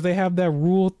 because they have that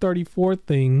Rule 34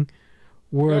 thing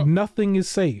where nothing is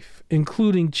safe,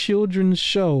 including children's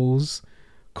shows,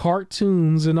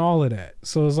 cartoons, and all of that.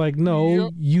 So it's like,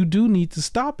 no, you do need to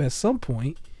stop at some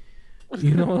point.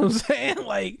 You know what I'm saying?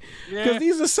 Like, because Yeah.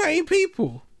 these are the same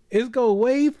people. It's go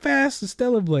way past the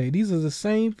Stellar Blade. These are the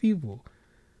same people.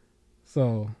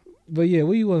 So, but yeah,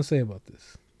 what do you want to say about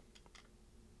this?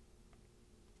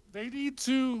 They need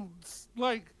to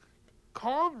like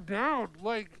calm down.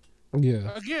 Like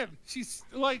Yeah. again, she's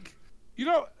like,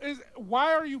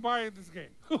 why are you buying this game?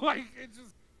 Like it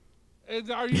just, and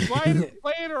are you buying it to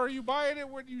play it, or are you buying it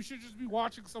when you should just be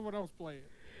watching someone else play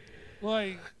it?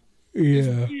 Like it's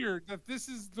Yeah. weird that this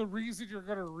is the reason you're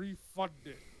gonna refund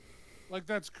it. Like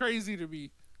that's crazy to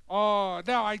me.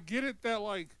 Now I get it that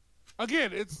like,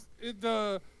 again, it's in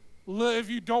the if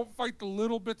you don't fight the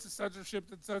little bits of censorship,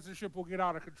 then censorship will get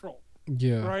out of control,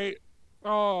 Yeah. right?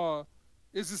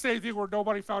 It's the same thing where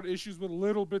nobody found issues with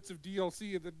little bits of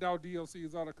DLC, and then now DLC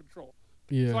is out of control.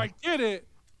 So Yeah. I get it,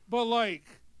 but like,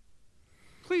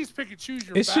 please pick and choose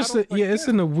your It's just battles. Like, it's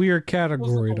in a weird feels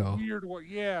category like a though. weird one,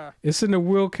 yeah. It's in a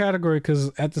real category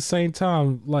because at the same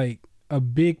time, like a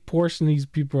big portion of these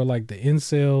people are like the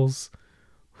incels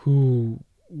who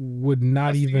would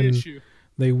not That's the even issue.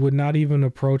 they would not even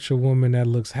approach a woman that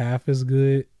looks half as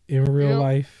good in real Yep.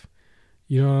 life.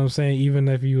 You know what I'm saying? Even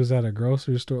if you was at a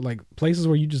grocery store, like places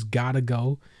where you just gotta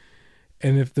go.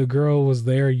 And if the girl was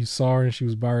there, you saw her and she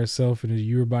was by herself, and if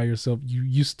you were by yourself,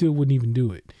 you still wouldn't even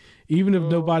do it. Even if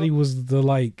nobody was the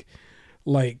like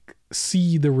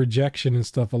see the rejection and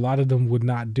stuff, a lot of them would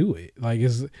not do it. Like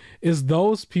it's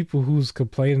those people who's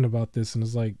complaining about this, and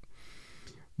it's like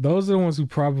those are the ones who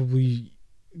probably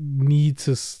need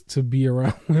to be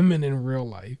around women in real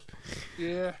life.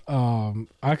 Yeah.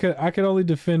 I could only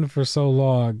defend for so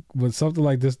long, but something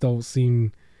like this don't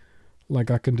seem like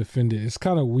I can defend it. It's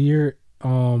kind of weird.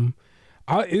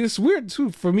 It's weird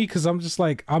too for me because I'm just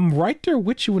like I'm right there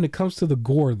with you when it comes to the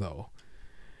gore though.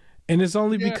 And it's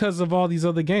only because of all these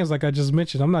other games, like I just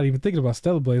mentioned. I'm not even thinking about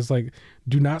Stellar Blade. It's like,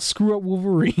 do not screw up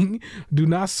Wolverine. Do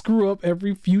not screw up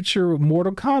every future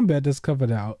Mortal Kombat that's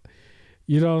coming out.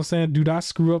 You know what I'm saying? Do not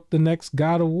screw up the next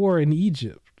God of War in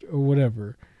Egypt or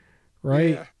whatever,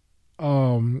 right?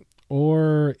 Yeah.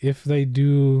 Or if they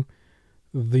do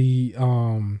the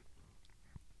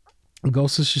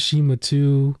Ghost of Tsushima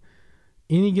 2,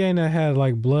 any game that had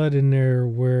like blood in there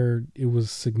where it was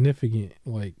significant,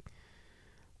 like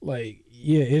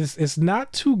yeah, it's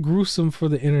not too gruesome for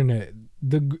the internet.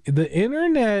 The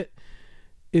internet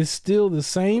is still the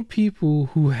same people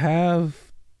who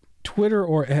have Twitter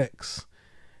or X,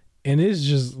 and it's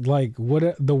just like what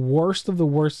the worst of the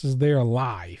worst is there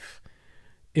alive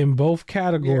in both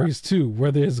categories too,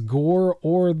 whether it's gore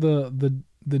or the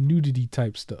nudity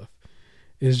type stuff.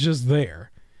 It's just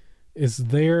there. It's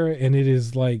there, and it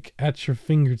is like at your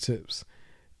fingertips.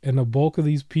 And the bulk of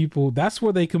these people, that's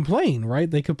where they complain,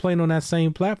 right? They complain on that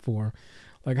same platform.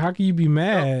 Like, how can you be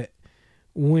mad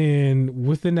when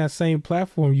within that same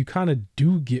platform you kind of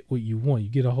do get what you want? You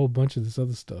get a whole bunch of this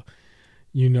other stuff,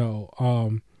 you know.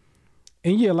 And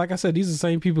yeah, like I said, these are the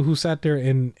same people who sat there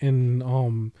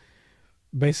and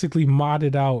basically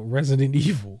modded out Resident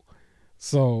Evil.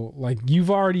 So like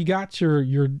you've already got your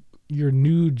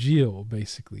new Jill,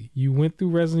 basically. You went through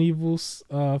Resident Evil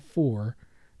 3,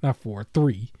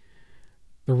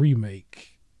 the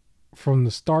remake, from the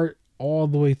start all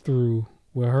the way through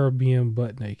with her being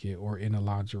butt naked or in a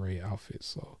lingerie outfit.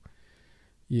 So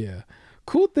yeah,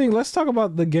 cool thing. Let's talk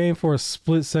about the game for a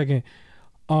split second.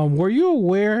 Were you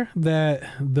aware that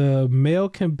the male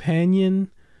companion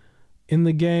in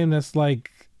the game, that's like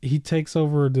he takes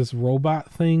over this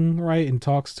robot thing, right, and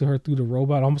talks to her through the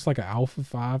robot, almost like an Alpha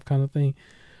 5 kind of thing.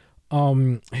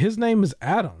 His name is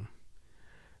Adam.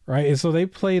 Right, and so they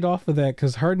played off of that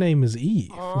because her name is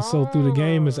Eve, and so through the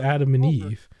game it's Adam and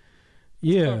Eve.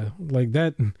 Yeah, like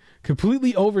that,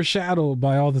 completely overshadowed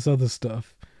by all this other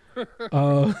stuff.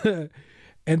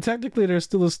 And technically, there's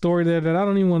still a story there that I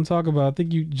don't even want to talk about. I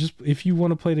think you just, if you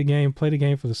want to play the game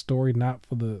for the story, not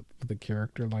for the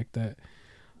character like that.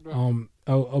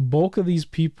 A bulk of these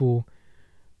people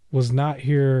was not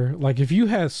here. Like, if you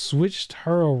had switched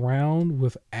her around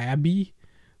with Abby,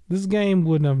 this game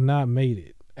wouldn't have not made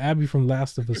it. Abby from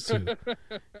Last of Us 2.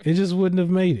 It just wouldn't have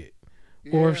made it.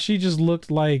 Yeah. Or if she just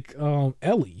looked like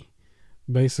Ellie,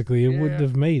 basically, it wouldn't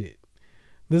have made it.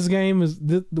 This game is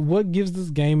what gives this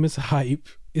game its hype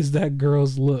is that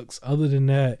girl's looks. Other than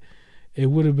that, it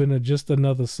would have been just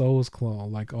another Souls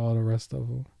clone like all the rest of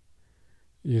them.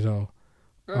 You know,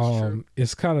 that's true.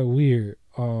 It's kind of weird.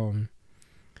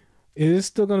 It is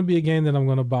still going to be a game that I'm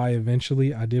going to buy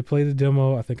eventually. I did play the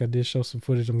demo. I think I did show some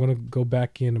footage. I'm going to go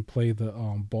back in and play the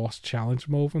boss challenge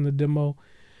mode from the demo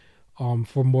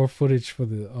for more footage for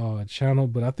the channel.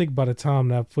 But I think by the time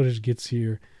that footage gets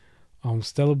here,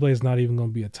 Stellar Blade's not even going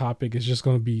to be a topic. It's just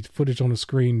going to be footage on the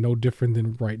screen, no different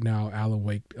than right now Alan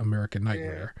Wake American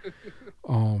Nightmare. Yeah.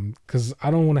 Because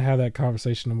I don't want to have that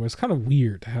conversation anymore. It's kind of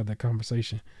weird to have that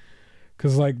conversation.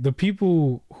 Because like the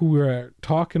people who are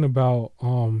talking about,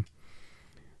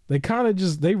 they kind of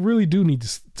just, they really do need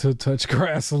to touch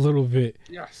grass a little bit.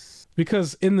 Yes.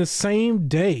 Because in the same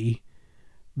day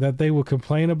that they will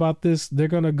complain about this, they're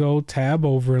going to go tab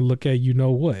over and look at you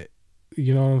know what.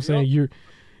 You know what I'm saying? Yep.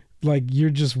 You're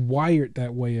just wired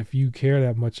that way if you care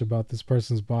that much about this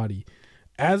person's body.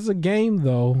 As a game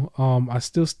though, I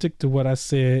still stick to what I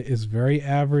said. It's very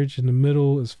average in the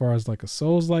middle as far as like a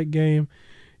Souls-like game.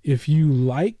 If you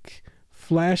like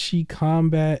flashy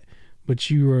combat, but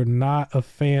you are not a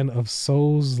fan of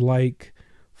Souls-like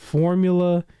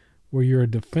formula where you're a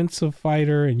defensive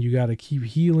fighter and you got to keep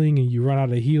healing and you run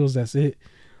out of heals, that's it.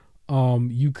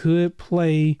 You could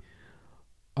play,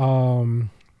 man,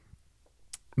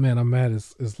 I'm mad.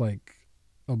 It's like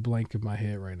a blank in my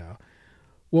head right now.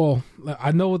 Well,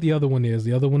 I know what the other one is.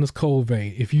 The other one is Cold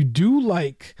Vein. If you do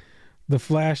like the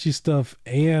flashy stuff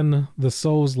and the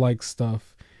Souls-like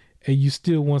stuff, and you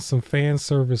still want some fan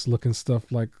service looking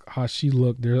stuff like how she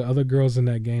looked, there are other girls in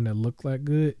that game that look that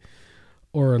good,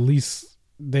 or at least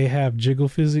they have jiggle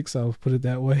physics. I'll put it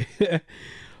that way.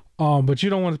 But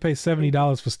you don't want to pay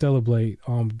 $70 for Stellar Blade.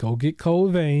 Go get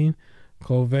Cold Vein.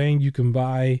 Cold Vein you can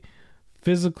buy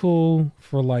physical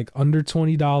for like under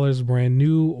 $20, brand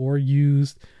new or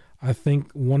used. I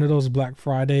think one of those Black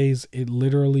Fridays it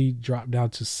literally dropped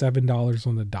down to $7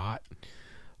 on the dot.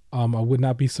 I would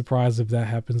not be surprised if that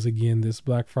happens again this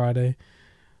Black Friday,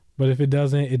 but if it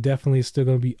doesn't, it definitely is still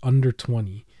going to be under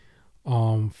 20.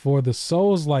 For the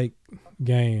Souls-like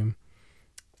game,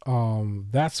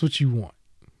 that's what you want.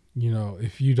 You know,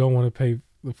 if you don't want to pay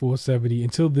the full 70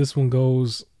 until this one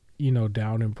goes, you know,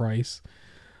 down in price.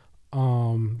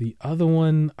 The other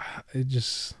one, it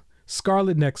just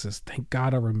Scarlet Nexus. Thank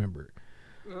God I remembered.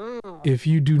 If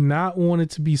you do not want it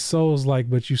to be Souls-like,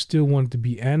 but you still want it to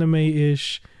be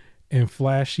anime-ish and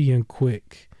flashy and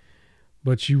quick,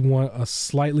 but you want a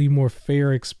slightly more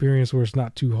fair experience where it's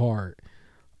not too hard,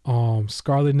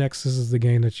 Scarlet Nexus is the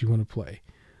game that you want to play.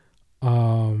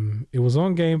 It was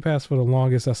on Game Pass for the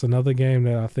longest. That's another game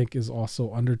that I think is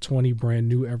also under 20, brand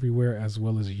new everywhere as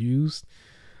well as used.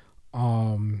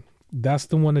 That's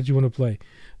the one that you want to play.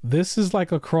 This is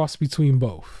like a cross between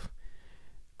both.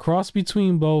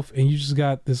 And you just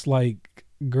got this like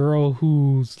girl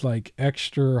who's like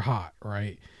extra hot,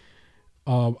 right?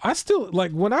 I still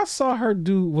like when I saw her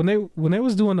do when they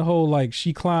was doing the whole like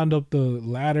she climbed up the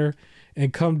ladder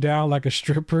and come down like a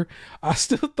stripper. I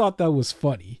still thought that was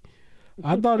funny.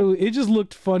 I thought it just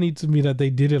looked funny to me that they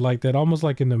did it like that, almost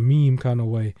like in a meme kind of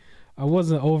way. I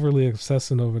wasn't overly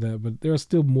obsessing over that, but there are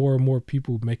still more and more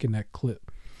people making that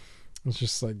clip. It's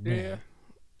just like, man. Yeah.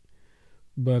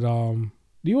 But do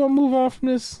you want to move on from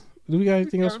this? Do we got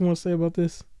anything else we want to say about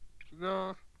this?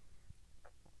 No.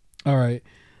 All right.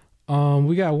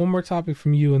 We got one more topic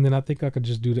from you, and then I think I could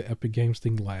just do the Epic Games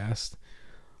thing last.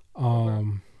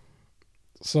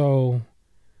 So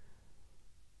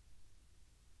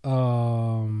what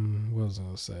was I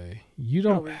gonna say? You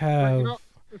don't have.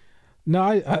 No,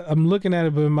 I'm looking at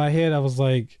it, but in my head I was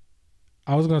like,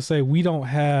 I was gonna say we don't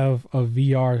have a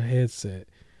VR headset.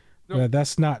 Nope. But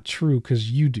that's not true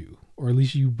because you do, or at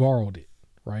least you borrowed it,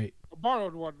 right? I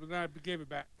borrowed one, but then I gave it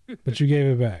back. But you gave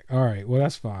it back. All right, well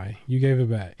that's fine. You gave it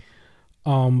back.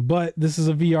 But this is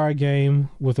a VR game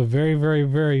with a very, very,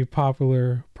 very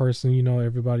popular person. You know,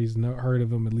 everybody's heard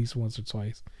of him at least once or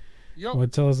twice. Yep.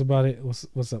 Want to tell us about it?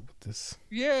 What's up with this?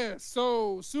 Yeah,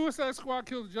 so Suicide Squad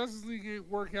Kill the Justice League didn't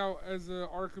work out as an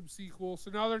Arkham sequel, so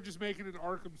now they're just making an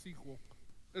Arkham sequel.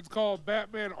 It's called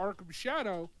Batman Arkham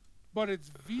Shadow, but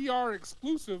it's VR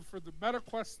exclusive for the Meta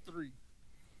Quest 3.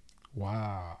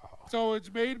 Wow. So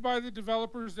it's made by the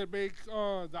developers that make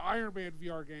the Iron Man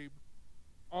VR game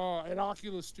at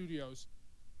Oculus Studios.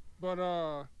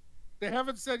 But they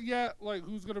haven't said yet like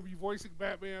who's going to be voicing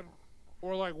Batman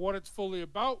or like what it's fully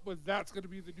about, but that's going to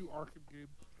be the new Arkham game.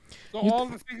 So all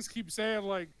the things keep saying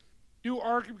like new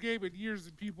Arkham game in years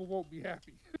and people won't be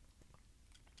happy.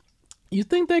 You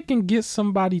think they can get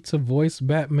somebody to voice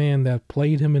Batman that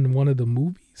played him in one of the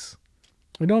movies?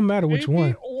 It don't matter which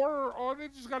one. Or they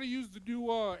just got to use the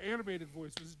new animated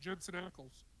voice. This is Jensen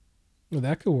Ackles. Well,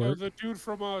 that could work. The dude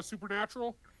from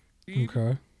Supernatural.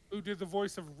 Okay. Who did the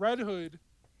voice of Red Hood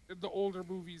in the older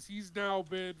movies. He's now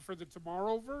been for the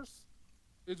Tomorrowverse,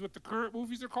 is what the current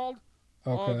movies are called.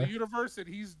 Okay. The universe, and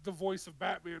he's the voice of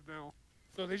Batman now.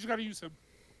 So they just got to use him.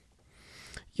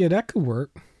 Yeah, that could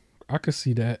work. I could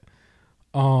see that.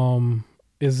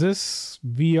 Is this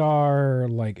VR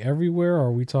like everywhere, or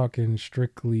are we talking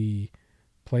strictly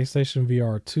PlayStation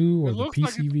VR 2 It or the looks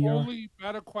like PC it's VR? only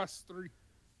MetaQuest 3.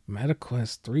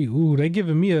 MetaQuest 3. Ooh, they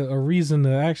giving me a reason to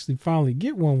actually finally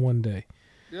get one day.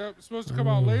 Yep, it's supposed to come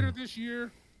out later Mm. this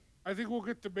year. I think we'll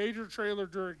get the major trailer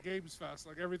during Games Fest.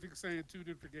 Like everything's saying tuned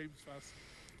in for Games Fest.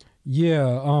 Yeah,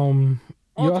 Oh,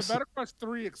 you it's a also, MetaQuest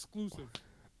 3 exclusive.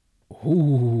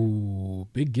 ooh,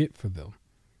 big get for them.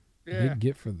 Yeah. Big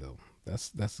get for them.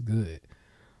 That's good.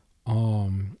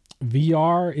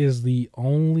 VR is the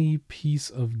only piece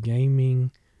of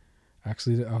gaming.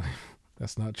 Actually,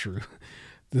 that's not true.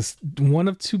 This one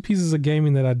of two pieces of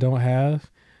gaming that I don't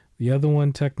have. The other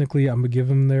one, technically, I'm gonna give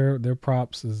them their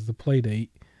props is the Playdate.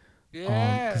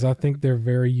 Yeah. Because I think they're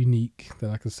very unique. That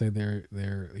I could say they're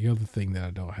the other thing that I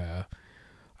don't have.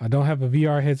 I don't have a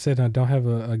VR headset, and I don't have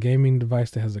a gaming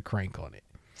device that has a crank on it.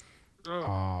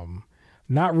 Oh,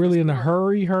 Not really in a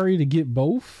hurry to get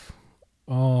both,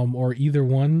 or either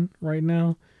one right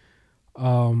now.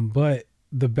 But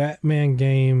the Batman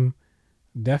game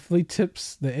definitely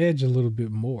tips the edge a little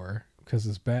bit more because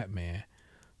it's Batman.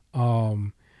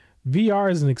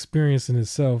 VR is an experience in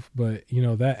itself, but you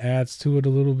know that adds to it a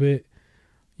little bit.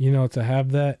 You know, to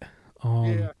have that.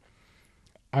 yeah.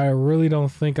 I really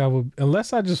don't think I would,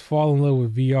 unless I just fall in love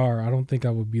with VR. I don't think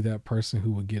I would be that person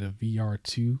who would get a VR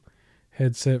 2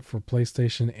 headset for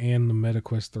PlayStation and the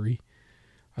MetaQuest 3.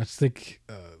 I just think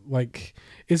like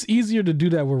it's easier to do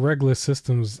that with regular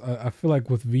systems. I feel like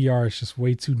with VR, it's just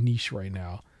way too niche right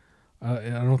now.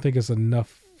 And I don't think it's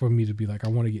enough for me to be like I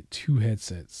want to get two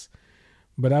headsets.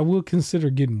 But I will consider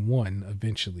getting one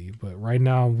eventually. But right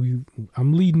now,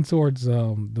 I'm leading towards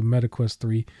the MetaQuest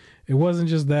 3. It wasn't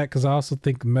just that because I also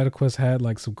think MetaQuest had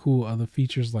like some cool other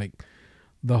features like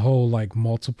the whole like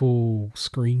multiple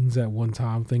screens at one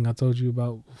time thing I told you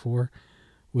about before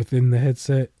within the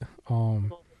headset.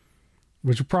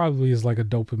 Which probably is like a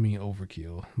dopamine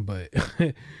overkill, but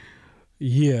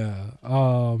yeah.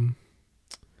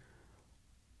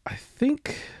 I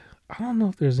think I don't know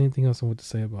if there's anything else I want to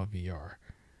say about VR.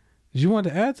 Did you want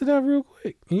to add to that real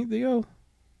quick? Anything else?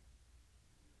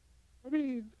 I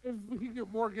mean, if we can get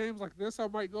more games like this, I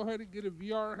might go ahead and get a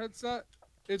VR headset.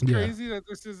 It's Yeah. crazy that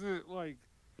this isn't like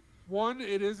one,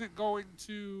 it isn't going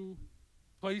to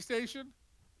PlayStation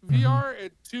Mm-hmm. VR,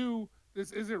 and two,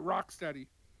 this isn't Rocksteady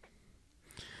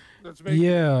that's making it.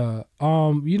 Yeah.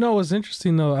 You know what's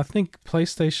interesting though? I think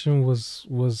PlayStation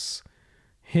was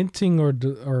hinting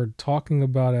or talking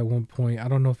about at one point. I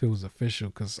don't know if it was official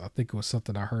because I think it was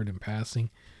something I heard in passing.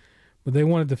 But they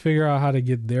wanted to figure out how to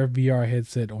get their VR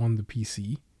headset on the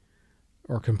PC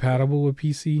or compatible with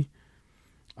PC.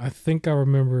 I think I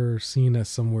remember seeing that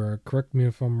somewhere. Correct me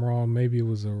if I'm wrong. Maybe it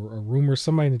was a rumor.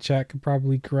 Somebody in the chat could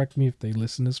probably correct me if they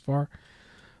listen this far.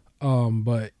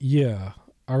 But yeah,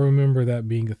 I remember that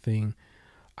being a thing.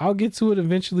 I'll get to it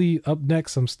eventually. Up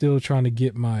next, I'm still trying to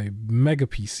get my Mega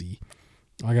PC.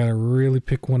 I gotta really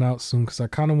pick one out soon because I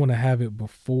kind of want to have it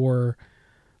before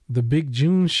the big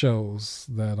June shows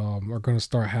that are going to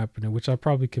start happening, which I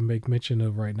probably can make mention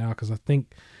of right now because I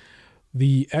think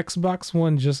the Xbox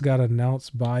one just got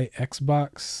announced by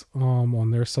Xbox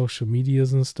on their social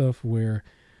medias and stuff, where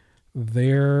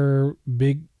their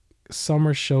big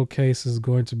summer showcase is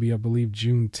going to be, I believe,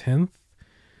 June 10th.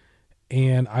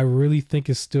 And I really think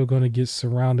it's still going to get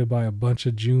surrounded by a bunch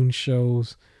of June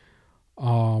shows.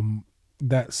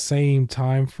 That same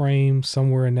time frame,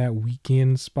 somewhere in that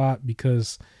weekend spot,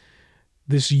 because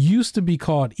this used to be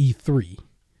called E3,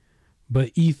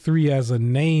 but E3 as a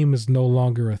name is no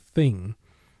longer a thing.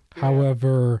 Yeah.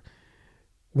 However,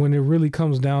 when it really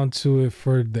comes down to it,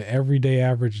 for the everyday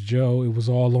average Joe, it was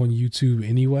all on YouTube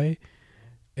anyway.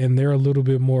 And they're a little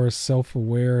bit more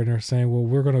self-aware and they're saying, well,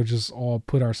 we're going to just all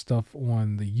put our stuff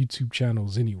on the YouTube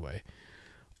channels anyway.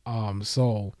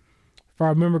 So if I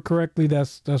remember correctly,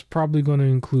 that's probably going to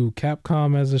include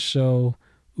Capcom as a show,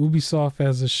 Ubisoft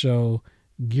as a show,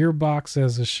 Gearbox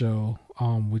as a show,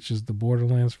 which is the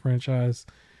Borderlands franchise,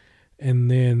 and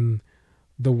then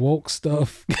the woke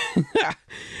stuff,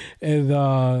 and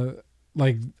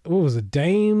like what was it,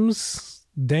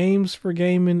 Dames for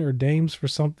gaming or Dames for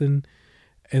something,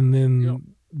 and then Yep.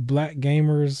 Black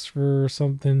Gamers for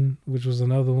something, which was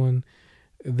another one,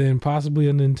 then possibly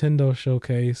a Nintendo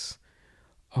showcase,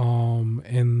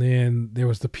 and then there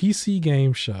was the PC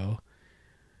game show.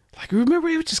 Like remember,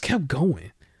 it just kept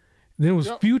going. Then it was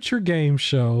Yep. Future Game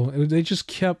Show. They just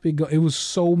kept it going. It was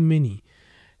so many.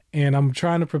 And I'm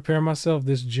trying to prepare myself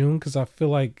this June because I feel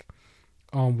like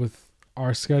with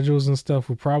our schedules and stuff,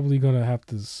 we're probably going to have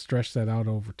to stretch that out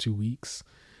over 2 weeks.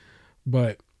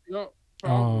 But Yep.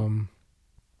 Probably.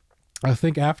 I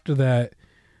think after that,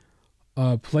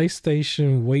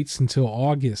 PlayStation waits until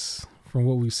August, from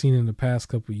what we've seen in the past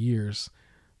couple of years,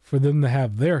 for them to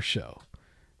have their show,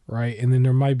 right? And then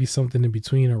there might be something in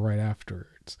between or right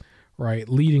afterwards, right?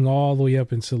 Leading all the way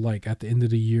up until like at the end of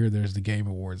the year, there's the Game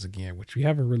Awards again, which we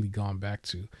haven't really gone back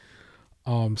to.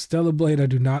 Stellar Blade, I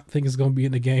do not think is going to be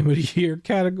in the Game of the Year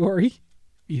category.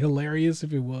 Be hilarious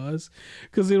if it was,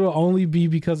 because it will only be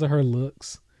because of her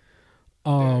looks.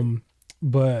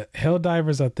 But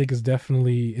Helldivers, I think, is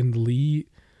definitely in the lead.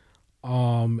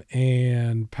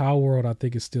 And Power World, I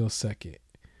think, is still second.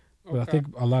 But I think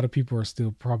a lot of people are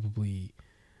still probably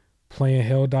playing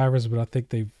Helldivers, but I think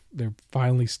they're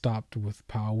finally stopped with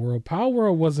Power World. Power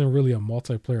World wasn't really a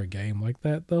multiplayer game like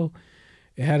that, though.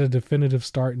 It had a definitive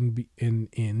start and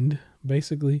end,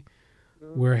 basically,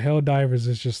 where Helldivers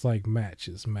is just like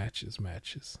matches.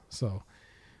 So,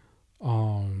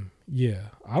 yeah,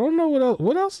 I don't know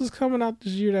what else is coming out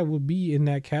this year that would be in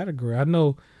that category. I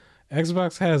know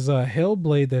Xbox has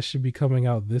Hellblade that should be coming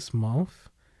out this month,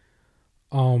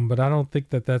 but I don't think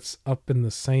that's up in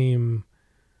the same.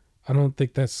 I don't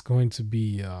think that's going to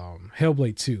be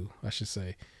Hellblade 2, I should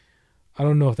say. I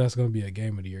don't know if that's going to be a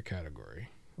Game of the Year category.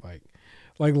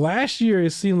 Like last year,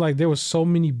 it seemed like there was so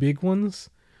many big ones,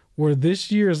 where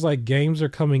this year is like games are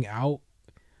coming out,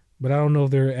 but I don't know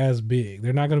if they're as big.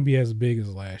 They're not going to be as big as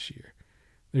last year.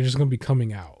 They're just going to be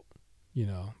coming out. You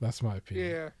know, that's my opinion.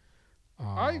 Yeah.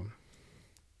 I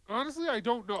honestly, I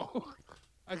don't know.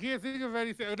 I can't think of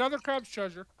anything. Another Crab's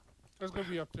Treasure. That's going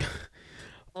to be up there.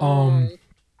 I'm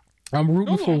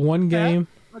rooting for one game.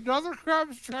 Another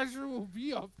Crab's Treasure will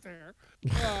be up there.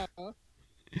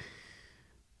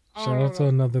 Shout out to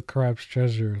another Crab's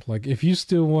Treasure. Like, if you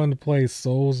still want to play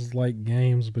Souls-like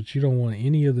games, but you don't want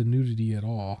any of the nudity at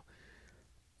all,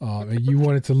 and you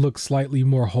want it to look slightly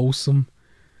more wholesome,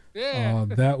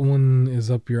 that one is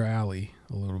up your alley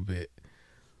a little bit.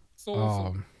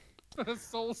 Soulsome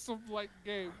like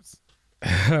games.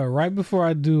 Right before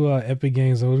I do Epic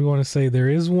Games, I would want to say there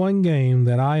is one game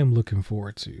that I am looking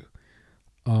forward to.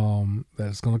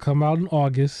 That's going to come out in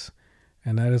August,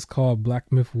 and that is called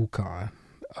Black Myth Wukong.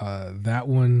 That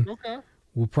one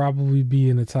will probably be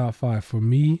in the top 5 for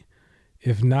me.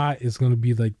 If not, it's going to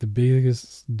be like the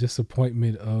biggest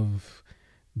disappointment of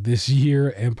this year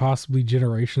and possibly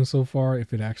generation so far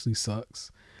if it actually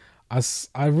sucks.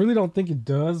 I really don't think it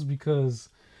does, because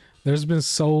there's been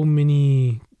so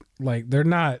many, like, they're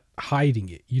not hiding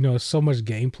it. You know, so much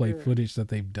gameplay footage that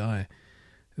they've done.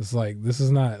 It's like, it's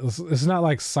not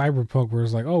like Cyberpunk where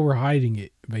it's like, oh, we're hiding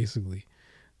it, basically.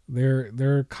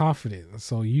 They're confident.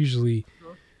 So usually,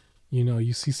 you know,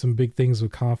 you see some big things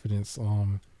with confidence.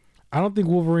 I don't think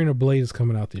Wolverine or Blade is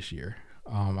coming out this year.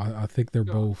 I think they're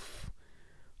both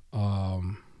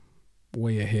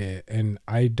way ahead. And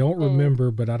I don't remember,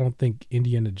 but I don't think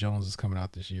Indiana Jones is coming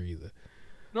out this year either.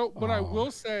 No, but I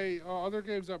will say other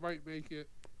games that might make it.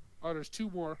 There's 2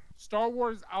 more. Star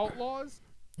Wars Outlaws.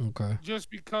 Okay. Just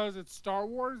because it's Star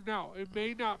Wars. Now, it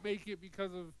may not make it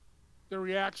because of the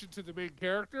reaction to the main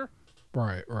character.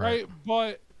 Right.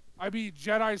 But, I mean,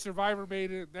 Jedi Survivor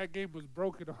made it. That game was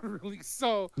broken on release.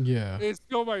 So, yeah, it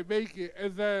still might make it.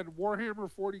 And then Warhammer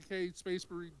 40K Space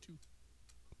Marine 2.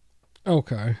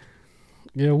 Okay.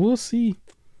 Yeah, we'll see.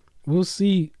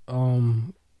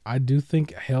 I do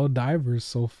think Helldivers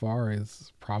so far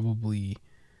is probably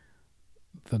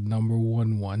the number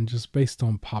one just based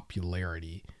on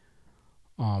popularity.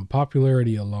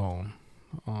 Popularity alone.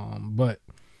 But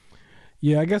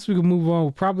yeah, I guess we can move on.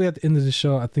 We're probably at the end of the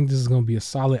show. I think this is going to be a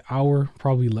solid hour,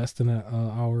 probably less than an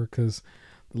hour, because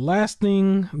the last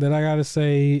thing that I got to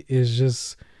say is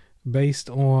just based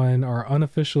on our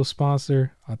unofficial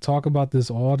sponsor. I talk about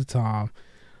this all the time.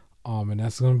 And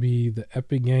that's going to be the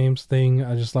Epic Games thing.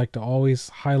 I just like to always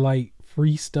highlight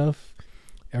free stuff.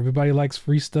 Everybody likes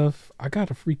free stuff. I got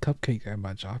a free cupcake at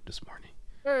my job this morning.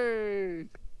 Hey!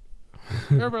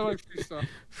 Everybody likes free stuff.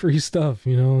 Free stuff,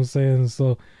 you know what I'm saying?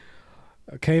 So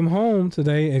I came home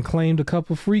today and claimed a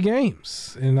couple free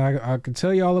games. And I can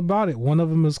tell you all about it. One of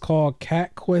them is called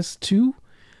Cat Quest 2.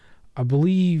 I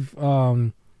believe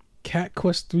Cat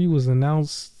Quest 3 was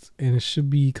announced and it should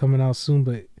be coming out soon,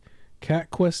 but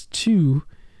Cat Quest 2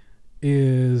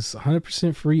 is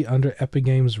 100% free under Epic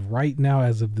Games right now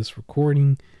as of this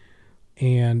recording.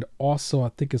 And also, I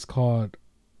think it's called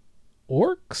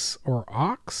Orcs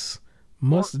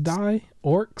Must Die.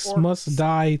 Orcs Must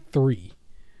Die 3.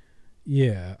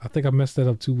 Yeah, I think I messed that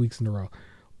up 2 weeks in a row.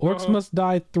 Orcs Must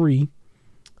Die 3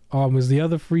 is the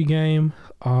other free game.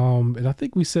 And I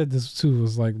think we said this too. It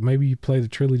was like, maybe you play the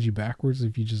trilogy backwards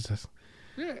if you just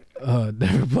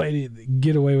never played it.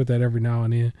 Get away with that every now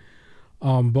and then.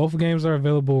 Both games are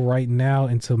available right now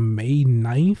until May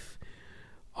 9th.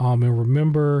 And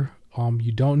remember,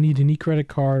 you don't need any credit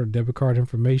card or debit card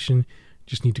information.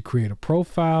 Just need to create a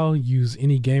profile, use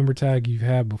any gamer tag you've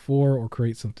had before, or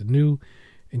create something new,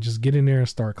 and just get in there and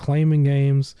start claiming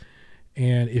games.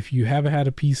 And if you haven't had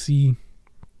a PC,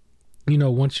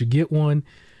 once you get one,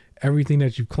 everything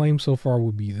that you've claimed so far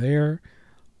will be there.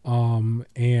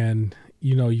 And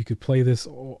you could play this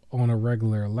on a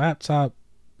regular laptop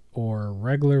or a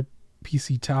regular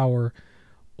PC tower,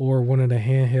 or one of the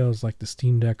handhelds like the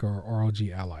Steam Deck or ROG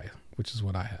Ally, which is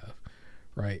what I have,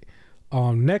 right?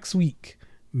 Next week,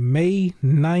 May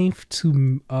 9th to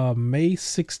May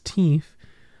 16th,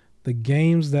 the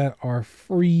games that are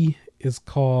free is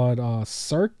called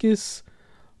Circus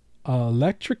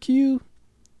Electrocute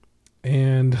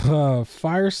and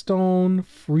Firestone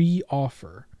Free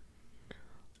Offer.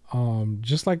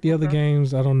 Just like the other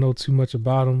games, I don't know too much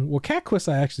about them. Well, Cat Quest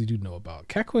I actually do know about.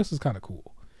 Cat Quest is kind of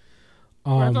cool.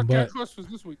 I thought Cat Quest was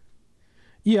this week.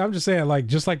 Yeah, I'm just saying, like,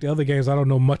 just like the other games, I don't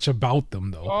know much about them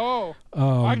though.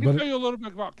 I can tell you a little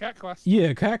bit about Cat Quest.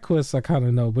 Yeah, Cat Quest I kind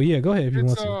of know, but yeah, go ahead if you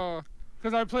want to.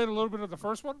 Because I played a little bit of the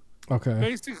first one. Okay.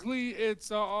 Basically,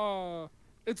 it's an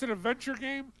adventure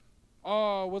game,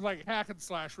 with like hack and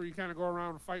slash, where you kind of go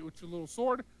around and fight with your little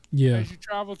sword. Yeah. As you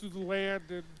travel through the land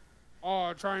and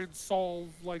try and solve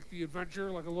like the adventure,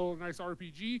 like a little nice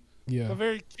RPG. Yeah. A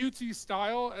very cutesy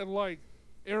style, and like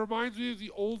it reminds me of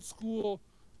the old school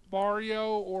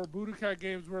Mario or Budokai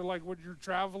games where like when you're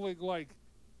traveling like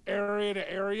area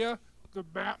to area, the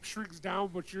map shrinks down,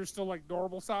 but you're still like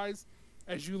normal size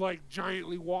as you like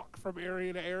giantly walk from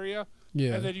area to area.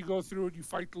 Yeah. And then you go through and you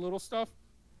fight the little stuff.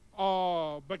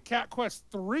 But Cat Quest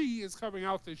 3 is coming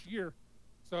out this year,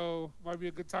 so might be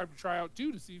a good time to try out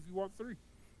 2 to see if you want 3.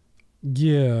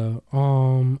 Yeah.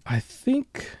 I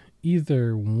think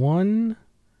either 1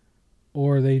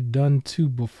 or they've done 2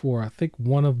 before. I think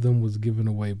one of them was given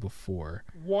away before.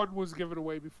 1 was given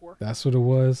away before. That's what it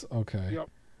was? Okay. Yep.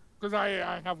 Because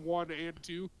I have 1 and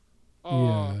 2.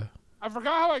 Yeah. I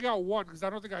forgot how I got 1 because I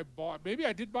don't think I bought. Maybe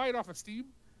I did buy it off of Steam.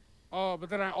 But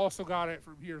then I also got it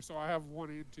from here, so I have 1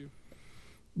 and 2.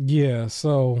 Yeah,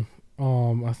 so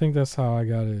I think that's how I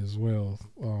got it as well.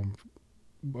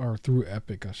 Or through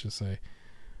Epic, I should say.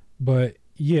 But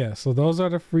yeah, so those are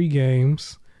the free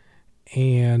games.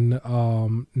 And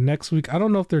next week, I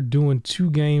don't know if they're doing 2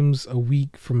 games a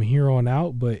week from here on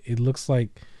out, but it looks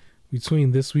like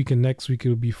between this week and next week,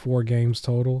 it'll be 4 games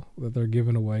total that they're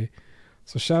giving away.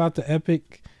 So shout out to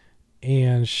Epic,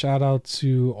 and shout out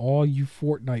to all you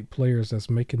Fortnite players that's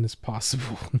making this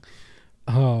possible.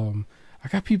 I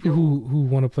got people who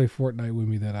want to play Fortnite with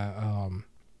me that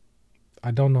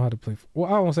I don't know how to play. Well,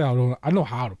 I don't want to say I know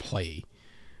how to play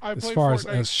as far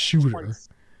as shooter, twice.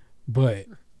 But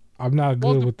I'm not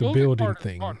good with the building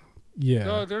thing.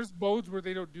 Yeah. There's modes where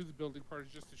they don't do the building part,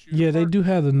 it's just the shooting part. They do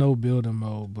have the no building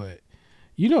mode, but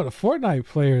the Fortnite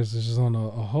players is just on a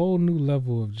whole new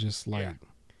level of just like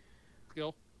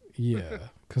skill. Yeah,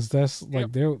 because that's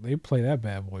like they play that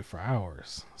bad boy for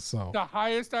hours. So the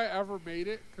highest I ever made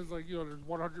it, because like there's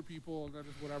 100 people and then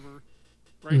there's whatever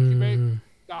rank you make.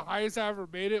 The highest I ever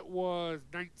made it was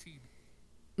 19,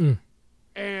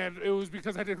 and it was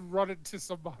because I didn't run into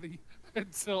somebody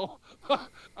until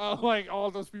like all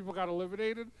those people got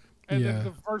eliminated, and then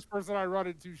the first person I run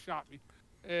into shot me,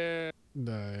 and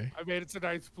I made it to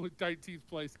 19th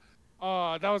place.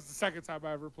 That was the second time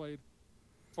I ever played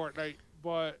Fortnite.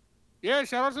 But yeah,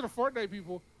 shout out to the Fortnite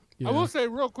people. Yeah. I will say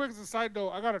real quick as a side note,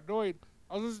 I got annoyed.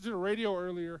 I was listening to the radio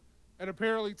earlier, and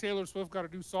apparently Taylor Swift got a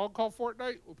new song called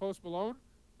Fortnite with Post Malone.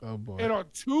 Oh boy! And on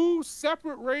 2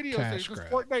 separate radio stations,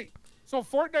 Fortnite. So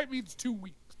Fortnite means 2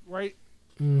 weeks, right?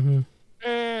 Mm-hmm.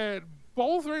 And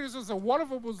both radio stations, one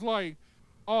of them was like,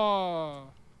 my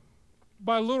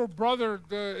little brother.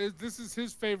 This is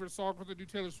his favorite song from the new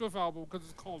Taylor Swift album because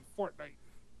it's called Fortnite.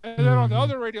 And then on the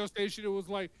other radio station, it was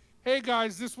like, hey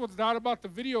guys, this one's not about the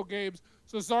video games,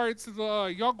 so sorry to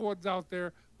the young ones out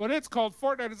there, but it's called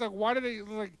Fortnite. It's like, why did they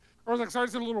like? Or it's like, sorry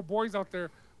to the little boys out there,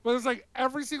 but it's like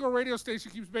every single radio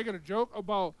station keeps making a joke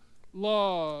about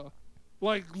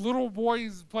like little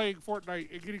boys playing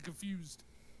Fortnite and getting confused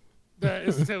that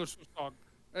it's a Taylor Swift song,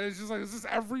 and it's just like, is this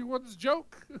everyone's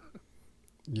joke?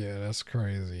 Yeah, that's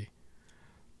crazy.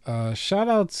 Shout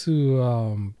out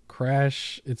to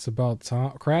Crash. It's about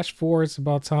time. Crash 4. It's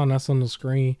about time. That's on the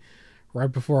screen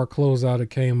right before I close out. It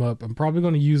came up. I'm probably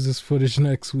going to use this footage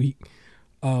next week,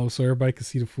 so everybody can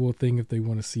see the full thing if they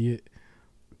want to see it.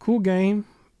 Cool game.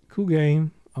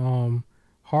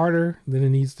 Harder than it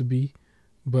needs to be,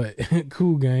 but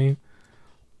cool game.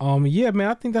 Yeah, man.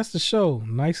 I think that's the show.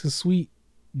 Nice and sweet.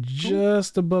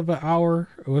 Just above an hour.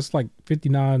 It was like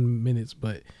 59 minutes,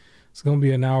 but It's gonna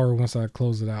be an hour once I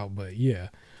close it out. But yeah,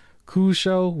 cool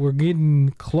show. We're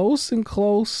getting close and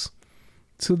close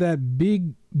to that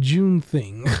big June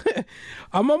thing.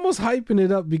 I'm almost hyping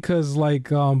it up because like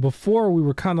before we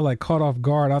were kind of like caught off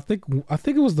guard. I think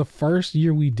it was the first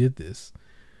year we did this.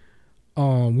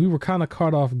 We were kind of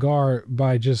caught off guard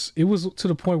by just, it was to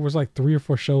the point where it's like 3 or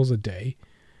 4 shows a day.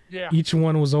 Yeah. Each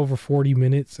one was over 40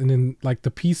 minutes, and then like the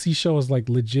PC show is like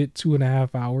legit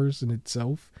 2.5 hours in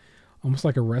itself, almost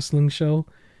like a wrestling show.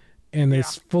 And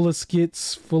it's full of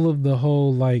skits, full of the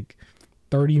whole like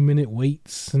 30-minute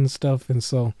waits and stuff. And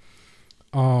so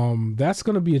that's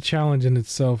going to be a challenge in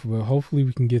itself, but hopefully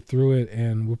we can get through it,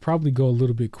 and we'll probably go a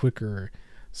little bit quicker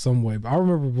some way. But I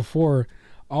remember before,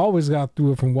 I always got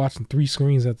through it from watching 3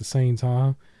 screens at the same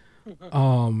time.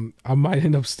 I might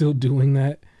end up still doing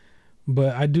that,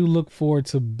 but I do look forward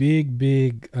to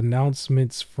big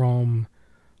announcements from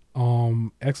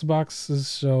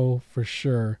Xbox's show for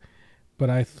sure. But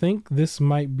I think this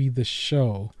might be the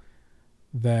show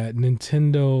that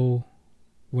Nintendo,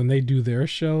 when they do their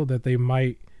show, that they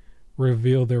might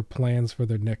reveal their plans for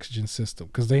their next gen system,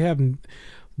 because they haven't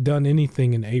done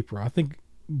anything in April. I think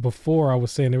before I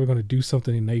was saying they were going to do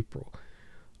something in April.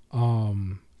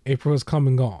 April has come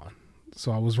and gone,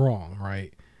 so I was wrong,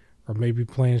 right? Or maybe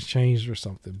plans changed or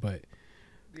something. But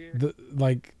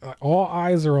all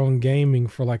eyes are on gaming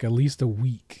for like at least a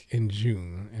week in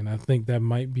June, and I think that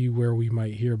might be where we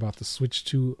might hear about the Switch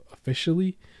 2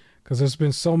 officially, because there's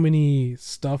been so many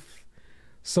stuff,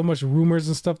 so much rumors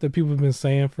and stuff that people have been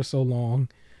saying for so long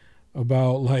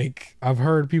about, like, I've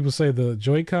heard people say the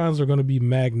Joy-Cons are going to be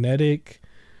magnetic.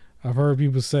 I've heard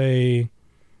people say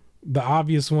the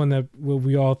obvious one that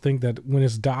we all think that when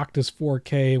it's docked is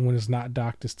 4K and when it's not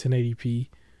docked is 1080p,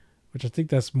 which I think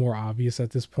that's more obvious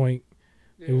at this point.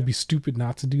 Yeah. It would be stupid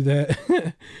not to do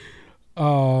that.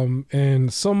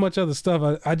 And so much other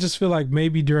stuff. I just feel like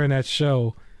maybe during that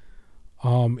show,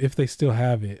 if they still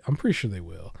have it, I'm pretty sure they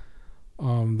will.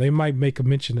 They might make a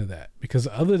mention of that, because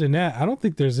other than that, I don't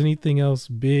think there's anything else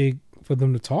big for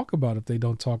them to talk about if they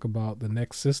don't talk about the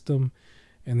next system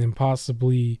and then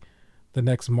possibly the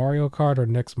next Mario Kart or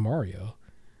next Mario,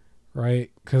 right?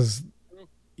 Because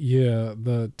yeah,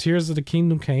 the Tears of the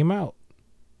Kingdom came out.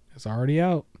 It's already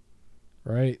out,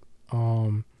 right?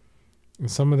 And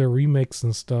some of their remakes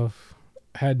and stuff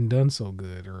hadn't done so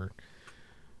good, or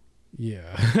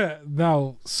yeah.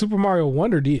 Now Super Mario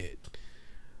Wonder did,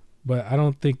 but I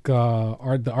don't think the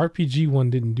RPG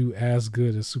one didn't do as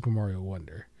good as Super Mario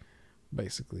Wonder,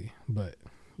 basically. But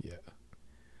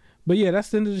yeah, that's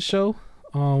the end of the show.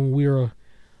 We're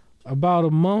about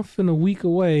a month and a week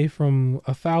away from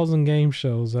 1,000 game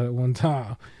shows at one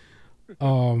time.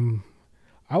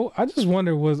 I just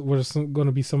wonder what are going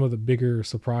to be some of the bigger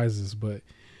surprises. But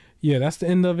yeah, that's the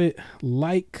end of it.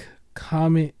 Like,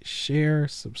 comment, share,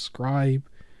 subscribe.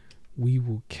 We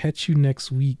will catch you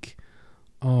next week.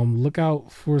 Look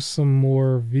out for some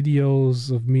more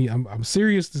videos of me. I'm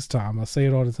serious this time. I say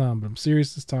it all the time, but I'm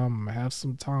serious this time. I'm gonna have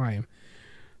some time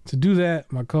to do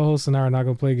that. My co-host and I are not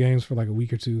gonna play games for like a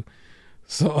week or 2,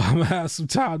 so I'm gonna have some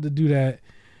time to do that,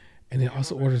 and then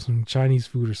also order some Chinese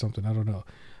food or something. I don't know,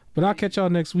 but I'll catch y'all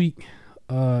next week.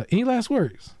 Any last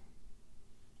words?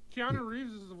 Keanu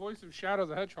Reeves is the voice of Shadow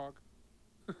the Hedgehog.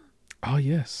 Oh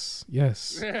yes. Yeah,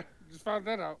 just found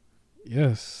that out.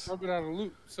 Yes. I've been out of the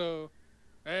loop, so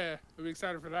yeah, I'm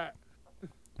excited for that.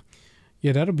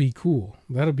 Yeah, that'll be cool.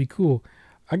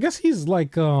 I guess he's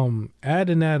like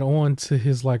adding that on to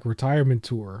his like retirement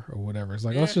tour or whatever. It's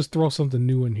like, let's just throw something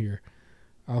new in here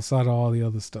outside of all the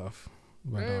other stuff.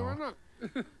 But, hey, why not?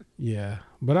 yeah.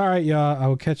 But all right, y'all. I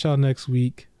will catch y'all next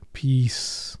week.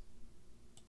 Peace.